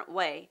different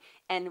way.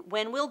 And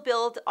when we'll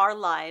build our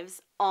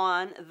lives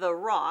on the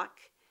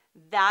rock,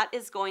 that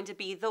is going to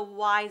be the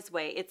wise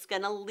way. It's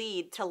going to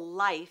lead to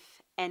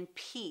life and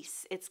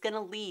peace. It's going to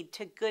lead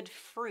to good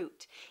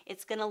fruit.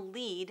 It's going to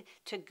lead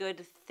to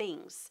good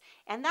things.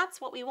 And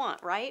that's what we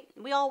want, right?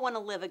 We all want to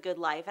live a good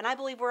life. And I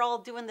believe we're all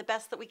doing the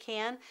best that we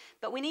can,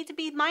 but we need to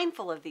be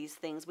mindful of these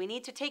things. We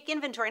need to take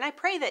inventory. And I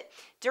pray that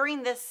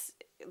during this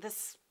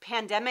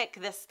pandemic,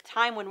 this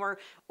time when we're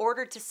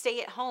ordered to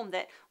stay at home,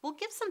 that we'll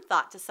give some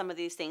thought to some of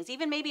these things.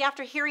 Even maybe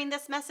after hearing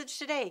this message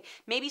today,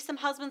 maybe some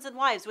husbands and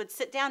wives would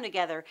sit down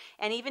together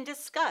and even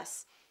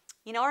discuss,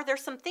 you know, are there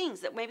some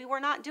things that maybe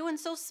we're not doing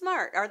so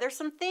smart? Are there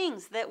some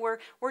things that we're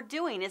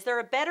doing? Is there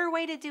a better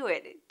way to do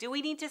it? Do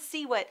we need to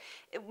see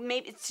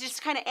maybe it's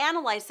just kind of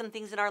analyze some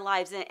things in our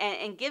lives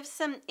and give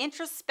some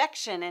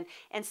introspection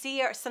and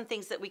see some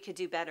things that we could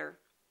do better?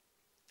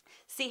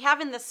 See,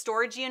 having the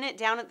storage unit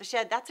down at the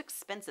shed, that's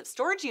expensive.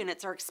 Storage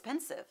units are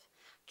expensive.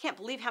 I can't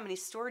believe how many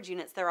storage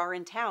units there are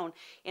in town,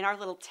 in our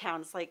little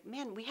town. It's like,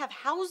 man, we have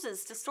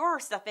houses to store our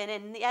stuff in,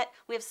 and yet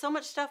we have so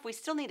much stuff, we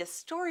still need a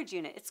storage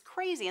unit. It's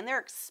crazy, and they're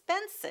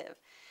expensive.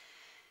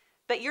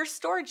 But your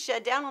storage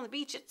shed down on the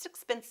beach, it's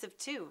expensive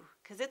too,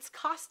 because it's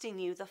costing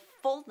you the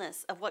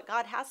fullness of what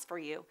God has for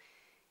you.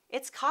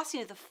 It's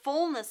costing you the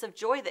fullness of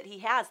joy that He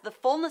has, the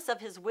fullness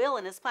of His will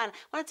and His plan.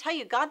 I want to tell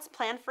you, God's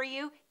plan for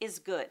you is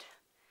good.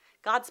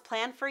 God's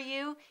plan for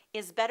you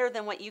is better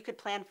than what you could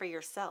plan for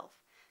yourself.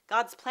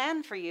 God's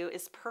plan for you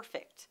is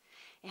perfect.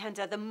 And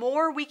the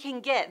more we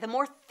can get, the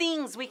more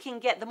things we can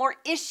get, the more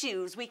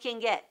issues we can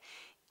get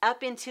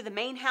up into the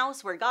main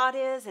house where God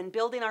is and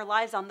building our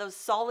lives on those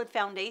solid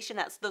foundation,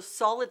 that's those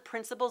solid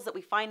principles that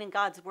we find in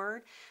God's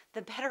word,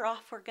 the better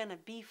off we're going to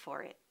be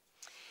for it.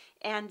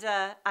 And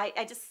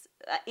I just,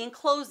 in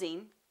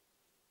closing,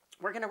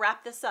 we're going to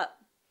wrap this up.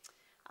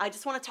 I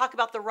just want to talk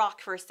about the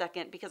rock for a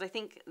second because I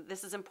think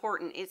this is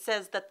important. It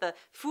says that the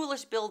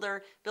foolish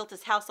builder built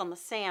his house on the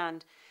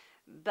sand,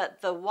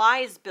 but the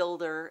wise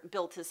builder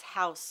built his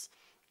house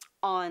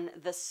on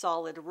the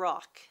solid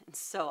rock. And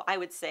so I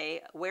would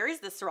say, where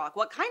is this rock?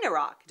 What kind of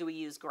rock? Do we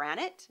use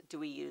granite? Do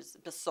we use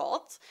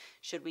basalt?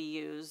 Should we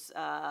use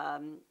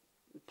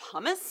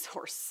pumice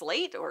or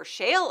slate or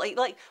shale?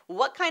 Like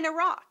what kind of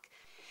rock?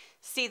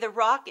 See, the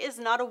rock is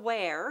not a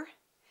where,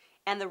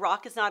 and the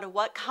rock is not a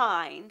what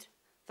kind.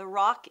 The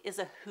rock is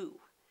a who,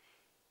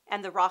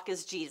 and the rock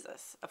is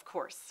Jesus, of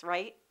course,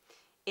 right?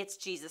 It's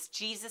Jesus.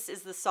 Jesus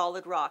is the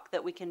solid rock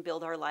that we can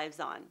build our lives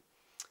on.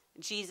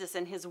 Jesus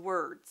and His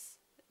words,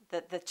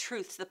 the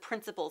truths, the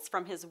principles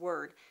from His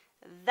word,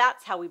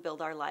 that's how we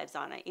build our lives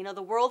on it. You know,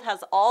 the world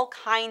has all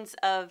kinds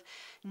of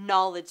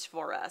knowledge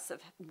for us of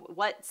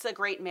what's a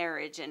great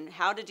marriage and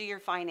how to do your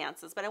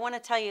finances, but I want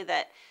to tell you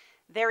that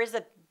there is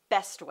a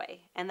best way,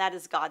 and that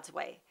is God's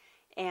way.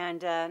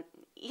 And,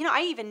 you know,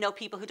 I even know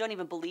people who don't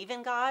even believe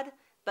in God,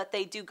 but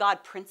they do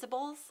God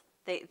principles.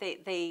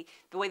 The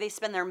way they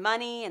spend their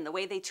money and the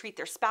way they treat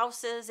their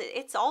spouses,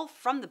 it's all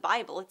from the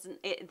Bible.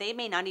 They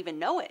may not even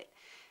know it.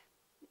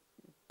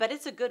 But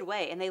it's a good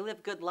way, and they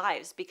live good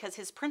lives because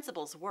his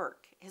principles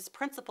work. His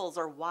principles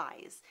are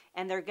wise,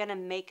 and they're going to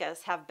make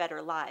us have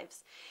better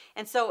lives.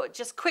 And so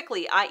just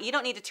quickly, you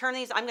don't need to turn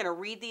these. I'm going to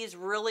read these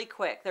really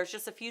quick. There's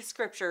just a few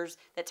scriptures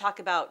that talk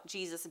about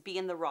Jesus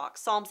being the rock.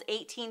 Psalms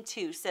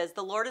 18:2 says,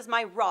 "The Lord is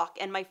my rock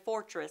and my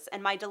fortress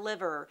and my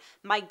deliverer,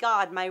 my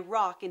God, my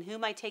rock in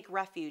whom I take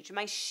refuge,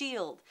 my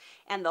shield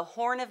and the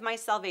horn of my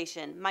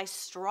salvation, my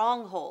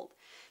stronghold."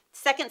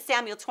 2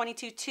 Samuel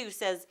 22:2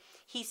 says,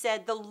 he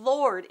said, "The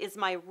Lord is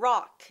my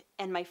rock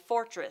and my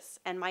fortress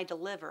and my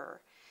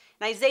deliverer."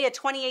 And Isaiah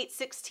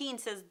 28:16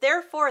 says,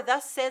 "Therefore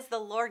thus says the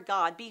Lord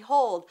God,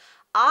 behold,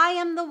 I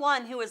am the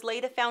one who has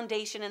laid a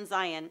foundation in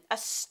Zion, a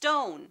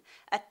stone,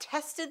 a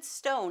tested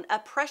stone, a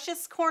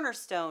precious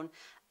cornerstone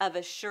of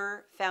a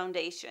sure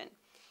foundation."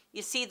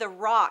 You see, the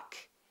rock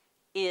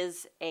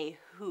is a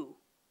who.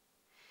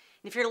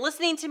 And if you're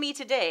listening to me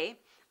today,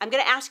 I'm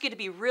going to ask you to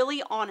be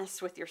really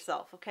honest with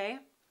yourself, okay?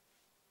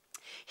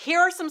 Here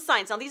are some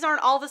signs. Now, these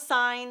aren't all the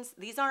signs.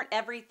 These aren't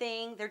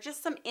everything. They're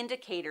just some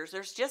indicators.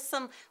 There's just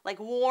some like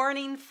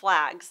warning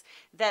flags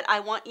that I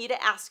want you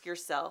to ask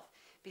yourself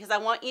because I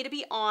want you to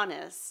be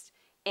honest.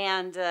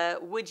 And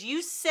would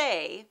you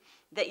say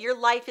that your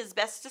life is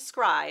best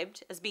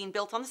described as being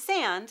built on the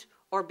sand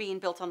or being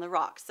built on the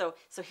rock? So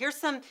here's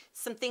some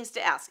things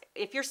to ask.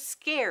 If you're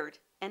scared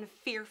and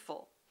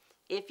fearful,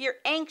 if you're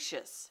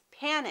anxious,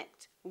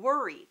 panicked,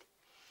 worried,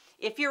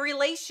 if your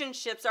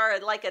relationships are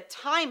like a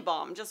time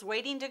bomb just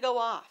waiting to go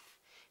off,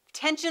 if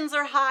tensions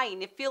are high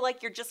and you feel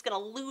like you're just going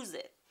to lose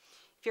it,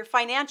 if your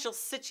financial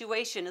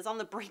situation is on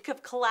the brink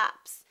of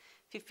collapse,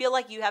 if you feel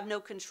like you have no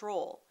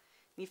control,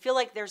 you feel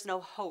like there's no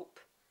hope,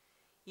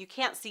 you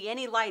can't see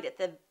any light at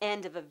the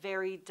end of a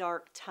very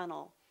dark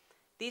tunnel,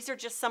 these are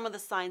just some of the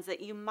signs that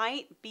you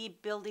might be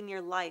building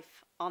your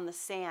life on the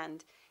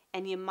sand,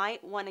 and you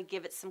might want to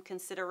give it some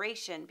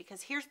consideration,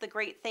 because here's the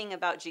great thing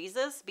about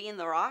Jesus being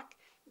the rock.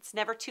 It's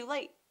never too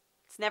late.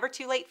 It's never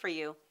too late for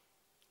you.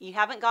 You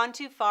haven't gone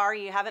too far.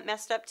 You haven't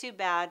messed up too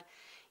bad.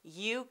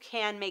 You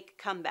can make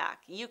a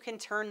comeback. You can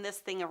turn this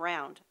thing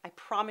around. I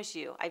promise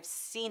you. I've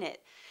seen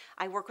it.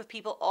 I work with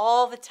people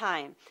all the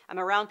time. I'm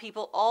around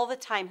people all the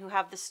time who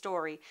have the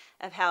story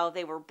of how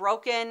they were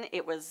broken.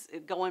 It was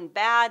going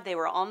bad. They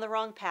were on the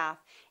wrong path.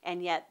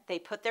 And yet they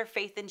put their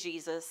faith in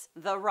Jesus,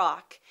 the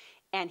rock,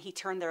 and he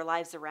turned their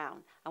lives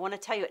around. I want to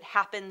tell you, it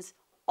happens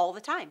all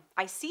the time.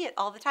 I see it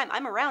all the time.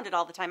 I'm around it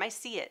all the time. I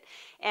see it.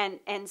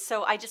 And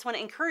so I just want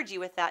to encourage you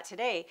with that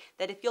today,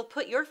 that if you'll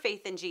put your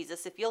faith in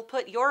Jesus, if you'll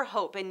put your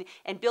hope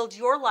and build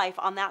your life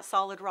on that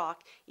solid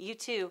rock, you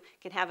too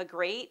can have a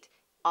great,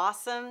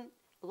 awesome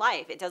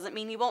life. It doesn't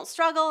mean you won't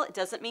struggle. It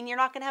doesn't mean you're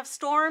not going to have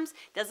storms.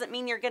 It doesn't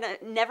mean you're going to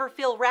never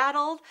feel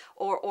rattled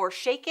or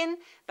shaken.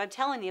 But I'm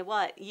telling you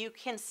what, you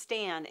can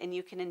stand and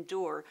you can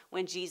endure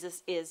when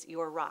Jesus is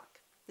your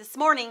rock. This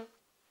morning,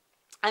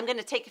 I'm going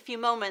to take a few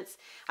moments.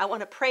 I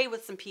want to pray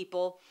with some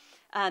people.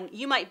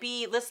 You might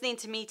be listening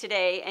to me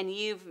today and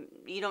you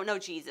don't know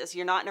Jesus.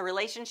 You're not in a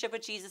relationship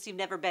with Jesus. You've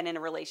never been in a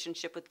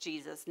relationship with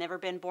Jesus, never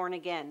been born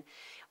again.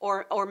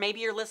 Or maybe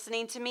you're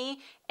listening to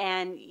me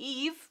and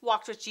you've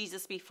walked with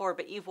Jesus before,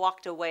 but you've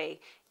walked away.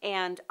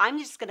 And I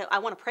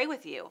want to pray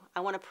with you.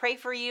 I want to pray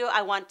for you.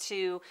 I want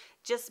to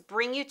just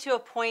bring you to a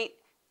point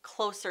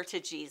closer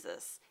to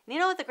Jesus. And you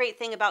know what the great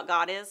thing about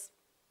God is?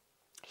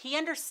 He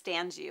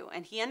understands you,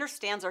 and he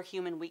understands our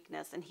human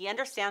weakness, and he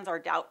understands our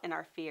doubt and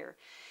our fear.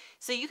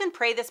 So you can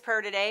pray this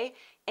prayer today,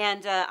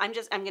 and I'm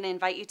going to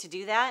invite you to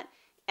do that.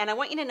 And I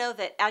want you to know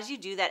that as you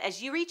do that,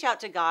 as you reach out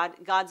to God,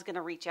 God's going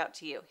to reach out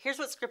to you. Here's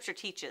what Scripture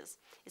teaches.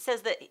 It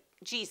says that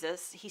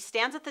Jesus, he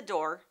stands at the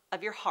door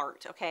of your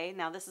heart, okay?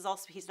 Now this is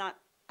also, he's not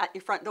at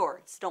your front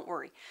door, so don't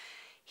worry.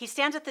 He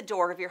stands at the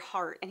door of your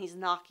heart, and he's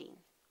knocking.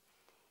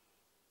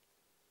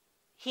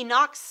 He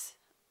knocks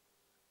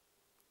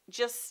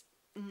just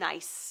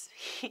nice.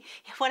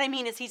 What I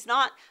mean is he's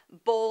not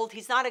bold,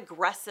 he's not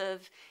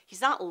aggressive, he's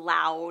not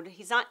loud,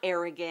 he's not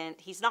arrogant,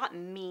 he's not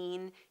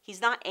mean,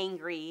 he's not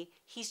angry.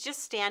 He's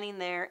just standing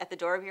there at the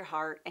door of your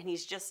heart and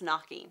he's just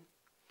knocking.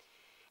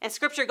 And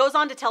Scripture goes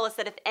on to tell us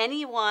that if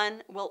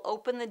anyone will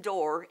open the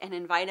door and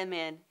invite him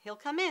in, he'll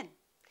come in.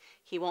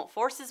 He won't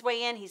force his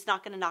way in, he's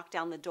not going to knock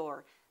down the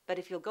door. But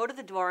if you'll go to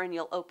the door and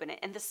you'll open it.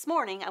 And this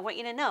morning, I want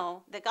you to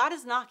know that God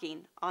is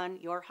knocking on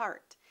your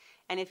heart.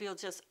 And if you'll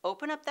just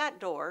open up that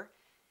door,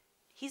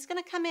 he's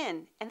going to come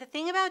in. And the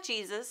thing about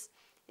Jesus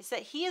is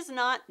that he is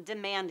not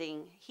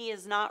demanding. He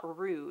is not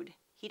rude.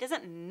 He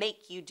doesn't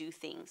make you do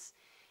things.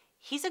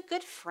 He's a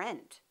good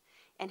friend.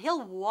 And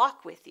he'll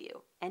walk with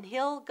you. And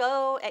he'll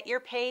go at your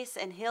pace.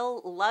 And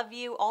he'll love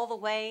you all the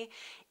way.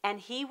 And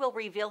he will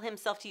reveal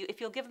himself to you.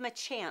 If you'll give him a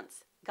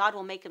chance, God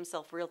will make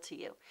himself real to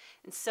you.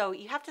 And so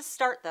you have to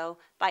start, though,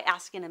 by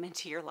asking him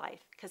into your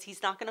life. Because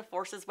he's not going to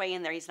force his way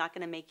in there. He's not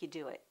going to make you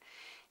do it.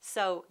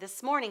 So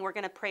this morning, we're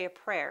going to pray a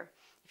prayer.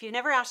 if you've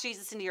never asked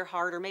Jesus into your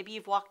heart, or maybe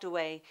you've walked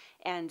away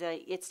and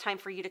it's time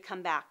for you to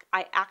come back,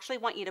 I actually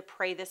want you to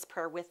pray this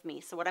prayer with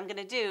me. So what I'm going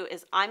to do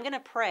is I'm going to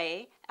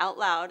pray out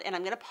loud, and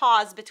I'm going to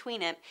pause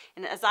between it.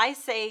 And as I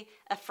say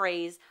a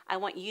phrase, I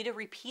want you to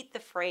repeat the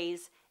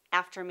phrase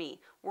after me.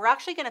 We're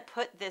actually going to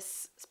put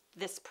this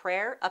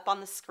prayer up on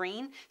the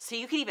screen, so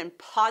you can even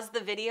pause the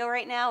video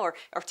right now, or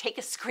take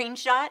a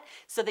screenshot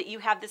so that you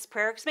have this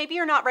prayer, because maybe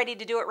you're not ready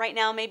to do it right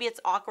now. Maybe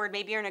it's awkward.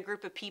 Maybe you're in a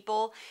group of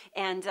people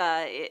and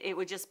it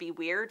would just be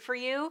weird for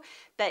you,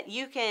 but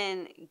you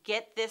can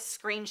get this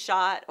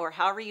screenshot or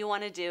however you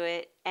want to do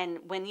it. And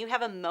when you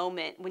have a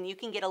moment, when you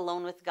can get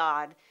alone with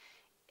God,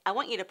 I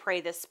want you to pray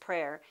this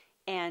prayer.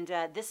 And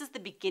this is the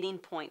beginning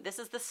point. This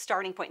is the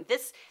starting point.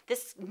 This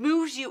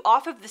moves you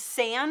off of the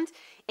sand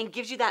and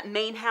gives you that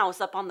main house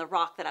up on the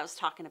rock that I was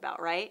talking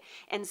about, right?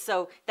 And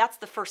so that's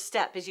the first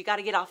step, is you got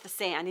to get off the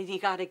sand and you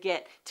got to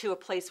get to a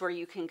place where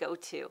you can go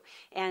to.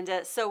 And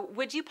so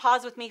would you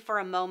pause with me for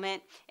a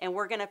moment, and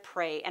we're going to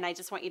pray. And I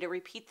just want you to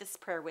repeat this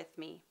prayer with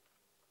me.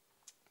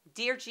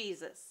 Dear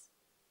Jesus,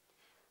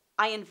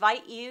 I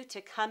invite you to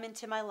come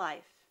into my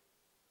life.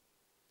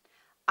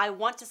 I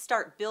want to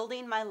start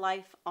building my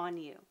life on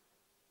you.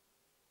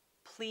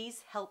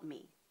 Please help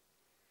me.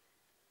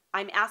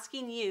 I'm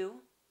asking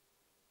you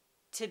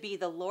to be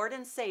the Lord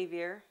and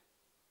Savior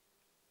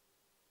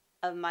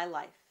of my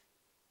life.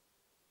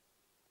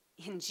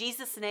 In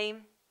Jesus'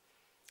 name,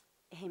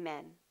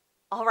 amen.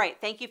 All right,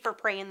 thank you for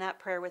praying that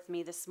prayer with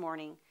me this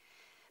morning.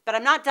 But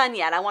I'm not done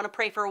yet. I want to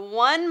pray for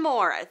one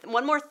more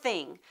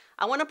thing.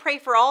 I want to pray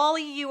for all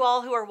of you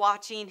all who are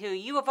watching,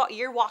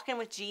 you're walking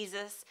with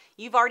Jesus.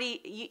 You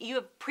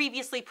have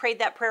previously prayed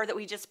that prayer that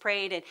we just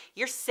prayed, and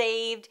you're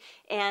saved.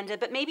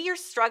 But maybe you're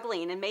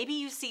struggling, and maybe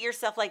you see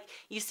yourself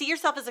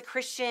as a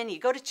Christian. You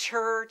go to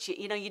church,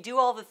 you do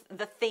all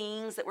the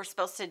things that we're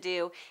supposed to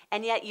do,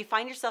 and yet you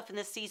find yourself in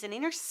this season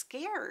and you're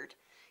scared.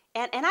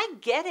 And I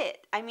get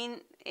it. I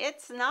mean,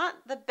 it's not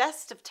the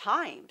best of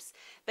times,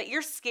 but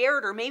you're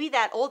scared, or maybe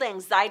that old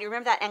anxiety.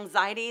 Remember that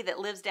anxiety that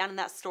lives down in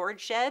that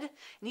storage shed?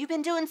 And you've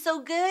been doing so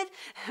good,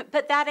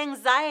 but that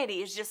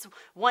anxiety is just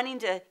wanting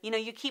to,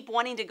 you keep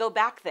wanting to go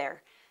back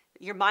there.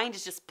 Your mind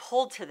is just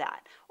pulled to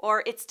that.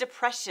 Or it's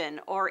depression,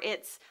 or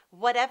it's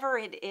whatever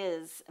it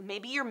is.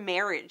 Maybe your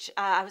marriage.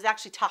 I was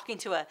actually talking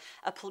to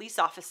a police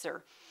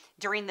officer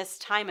during this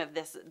time of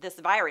this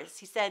virus.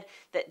 He said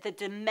that the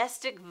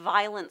domestic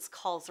violence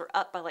calls are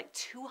up by like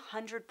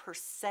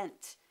 200%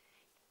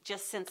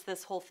 just since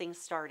this whole thing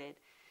started.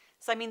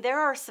 So, I mean, there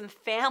are some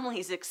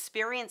families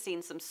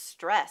experiencing some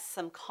stress,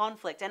 some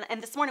conflict.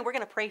 And this morning we're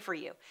going to pray for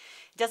you.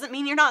 It doesn't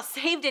mean you're not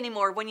saved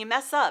anymore when you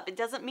mess up. It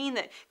doesn't mean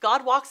that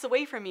God walks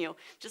away from you.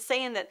 Just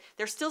saying that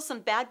there's still some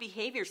bad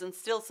behaviors and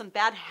still some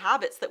bad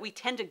habits that we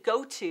tend to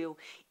go to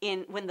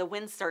when the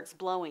wind starts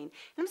blowing. And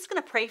I'm just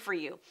going to pray for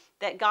you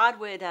that God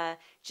would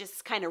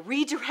just kind of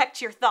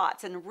redirect your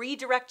thoughts and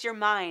redirect your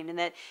mind, and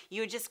that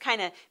you would just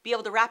kind of be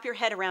able to wrap your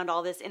head around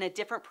all this in a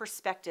different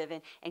perspective,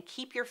 and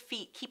keep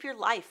your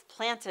life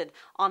planted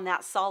on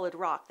that solid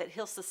rock, that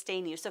He'll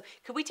sustain you. So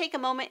could we take a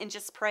moment and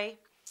just pray?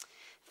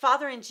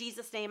 Father, in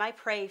Jesus' name, I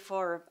pray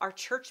for our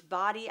church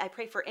body. I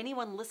pray for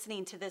anyone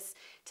listening to this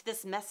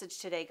message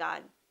today,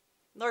 God.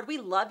 Lord, we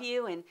love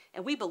you and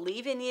we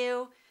believe in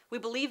you. We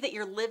believe that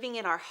you're living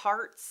in our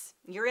hearts.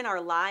 You're in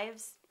our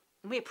lives.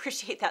 And we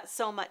appreciate that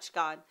so much,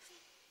 God.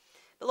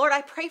 But Lord,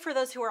 I pray for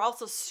those who are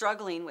also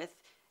struggling with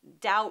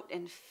doubt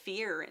and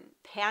fear and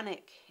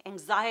panic,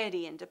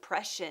 anxiety and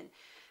depression.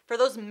 For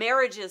those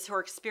marriages who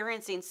are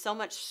experiencing so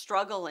much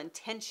struggle and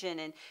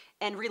tension,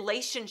 and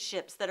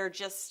relationships that are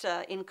just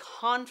in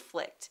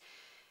conflict.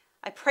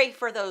 I pray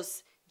for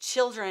those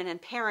children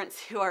and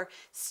parents who are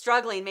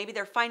struggling. Maybe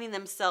they're finding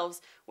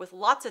themselves with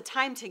lots of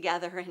time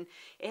together, and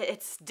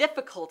it's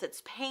difficult,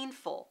 it's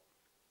painful.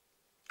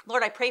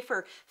 Lord, I pray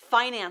for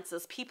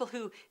finances, people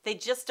who they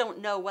just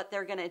don't know what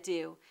they're going to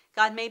do.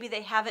 God, maybe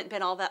they haven't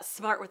been all that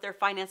smart with their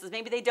finances.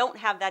 Maybe they don't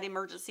have that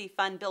emergency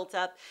fund built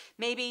up.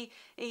 Maybe,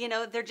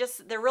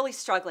 they're really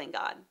struggling,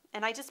 God.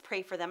 And I just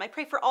pray for them. I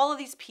pray for all of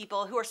these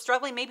people who are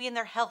struggling maybe in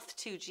their health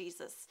too,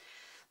 Jesus.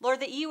 Lord,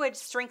 that you would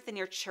strengthen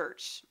your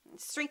church,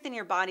 strengthen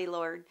your body,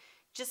 Lord.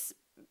 Just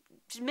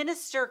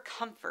minister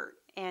comfort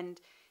and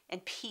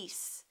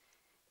peace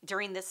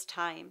during this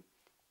time.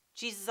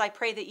 Jesus, I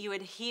pray that you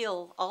would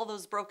heal all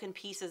those broken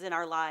pieces in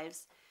our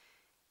lives.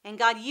 And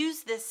God,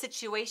 use this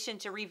situation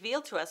to reveal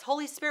to us.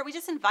 Holy Spirit, we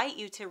just invite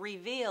you to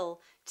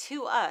reveal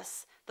to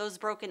us those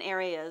broken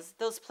areas,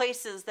 those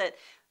places that,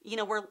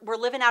 we're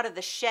living out of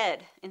the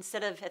shed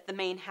instead of at the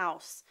main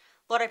house.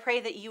 Lord, I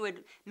pray that you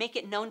would make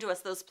it known to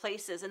us, those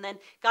places. And then,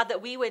 God,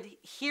 that we would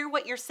hear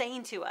what you're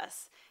saying to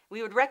us.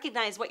 We would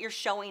recognize what you're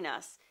showing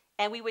us.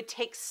 And we would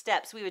take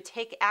steps, we would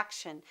take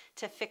action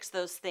to fix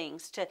those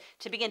things, to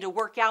begin to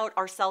work out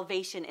our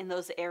salvation in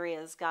those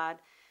areas, God.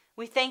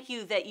 We thank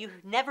you that you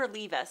never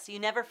leave us. You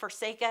never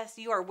forsake us.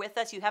 You are with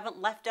us. You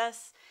haven't left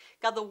us.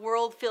 God, the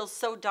world feels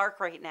so dark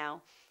right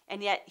now.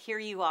 And yet here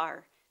you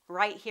are,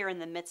 right here in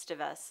the midst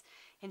of us.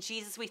 And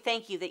Jesus, we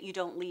thank you that you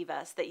don't leave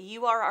us, that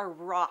you are our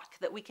rock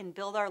that we can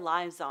build our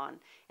lives on,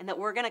 and that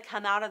we're going to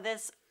come out of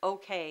this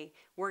okay.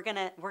 We're going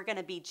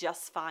to be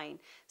just fine.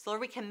 So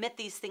Lord, we commit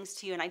these things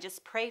to you, and I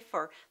just pray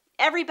for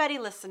everybody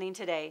listening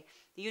today,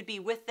 that you'd be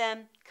with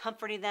them,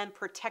 comforting them,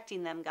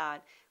 protecting them,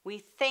 God. We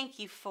thank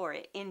you for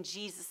it. In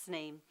Jesus'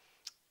 name,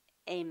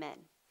 amen.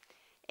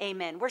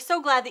 Amen. We're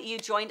so glad that you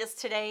joined us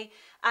today.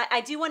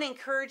 I do want to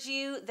encourage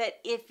you that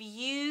if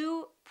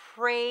you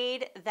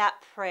prayed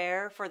that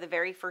prayer for the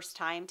very first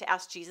time to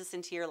ask Jesus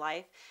into your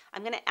life,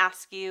 I'm going to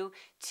ask you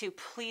to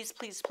please,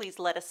 please, please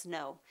let us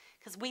know,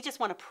 because we just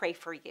want to pray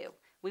for you.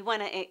 We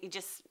want to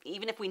just,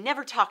 even if we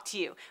never talk to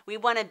you, we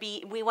want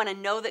to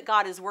know that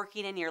God is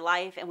working in your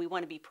life, and we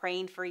want to be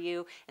praying for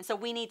you. And so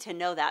we need to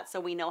know that so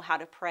we know how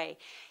to pray.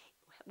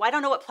 Well, I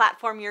don't know what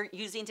platform you're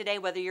using today,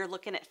 whether you're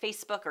looking at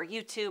Facebook or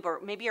YouTube, or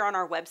maybe you're on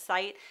our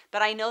website,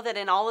 but I know that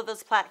in all of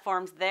those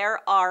platforms, there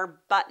are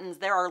buttons,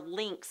 there are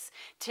links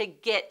to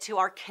get to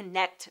our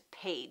Connect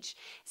page.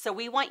 So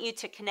we want you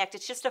to connect.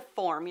 It's just a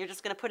form. You're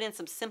just going to put in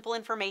some simple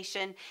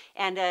information,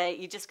 and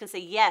you just can say,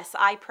 yes,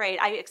 I prayed.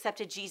 I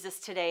accepted Jesus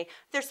today.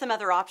 There's some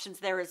other options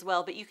there as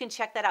well, but you can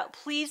check that out.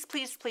 Please,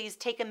 please, please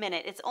take a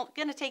minute. It's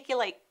going to take you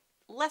like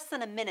less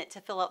than a minute to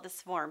fill out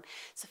this form.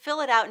 So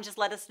fill it out and just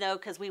let us know,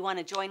 because we want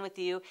to join with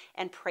you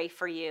and pray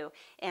for you.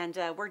 And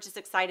we're just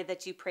excited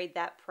that you prayed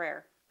that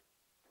prayer.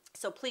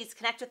 So please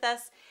connect with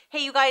us.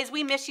 Hey, you guys,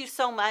 we miss you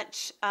so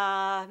much.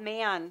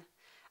 Man,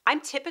 I'm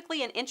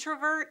typically an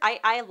introvert.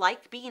 I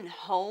like being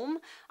home.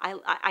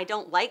 I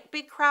don't like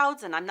big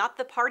crowds, and I'm not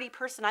the party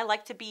person. I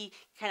like to be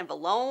kind of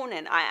alone,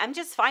 and I'm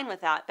just fine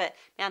with that. But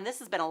man, this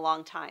has been a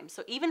long time.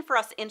 So even for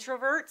us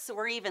introverts,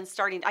 we're even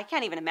starting, I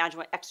can't even imagine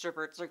what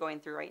extroverts are going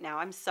through right now.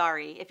 I'm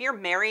sorry. If you're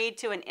married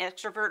to an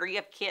extrovert, or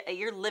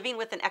you're living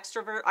with an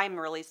extrovert, I'm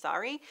really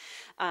sorry.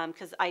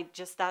 Because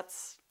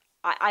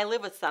I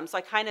live with some, so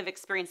I kind of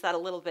experience that a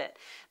little bit.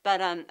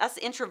 But us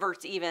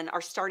introverts even are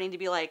starting to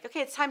be like,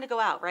 okay, it's time to go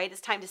out, right? It's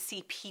time to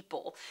see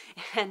people.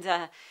 And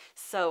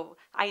so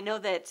I know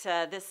that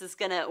this is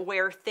going to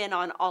wear thin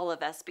on all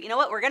of us. But you know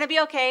what? We're going to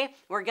be okay.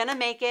 We're going to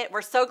make it.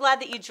 We're so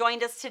glad that you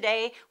joined us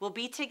today. We'll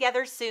be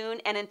together soon.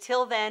 And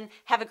until then,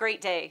 have a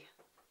great day.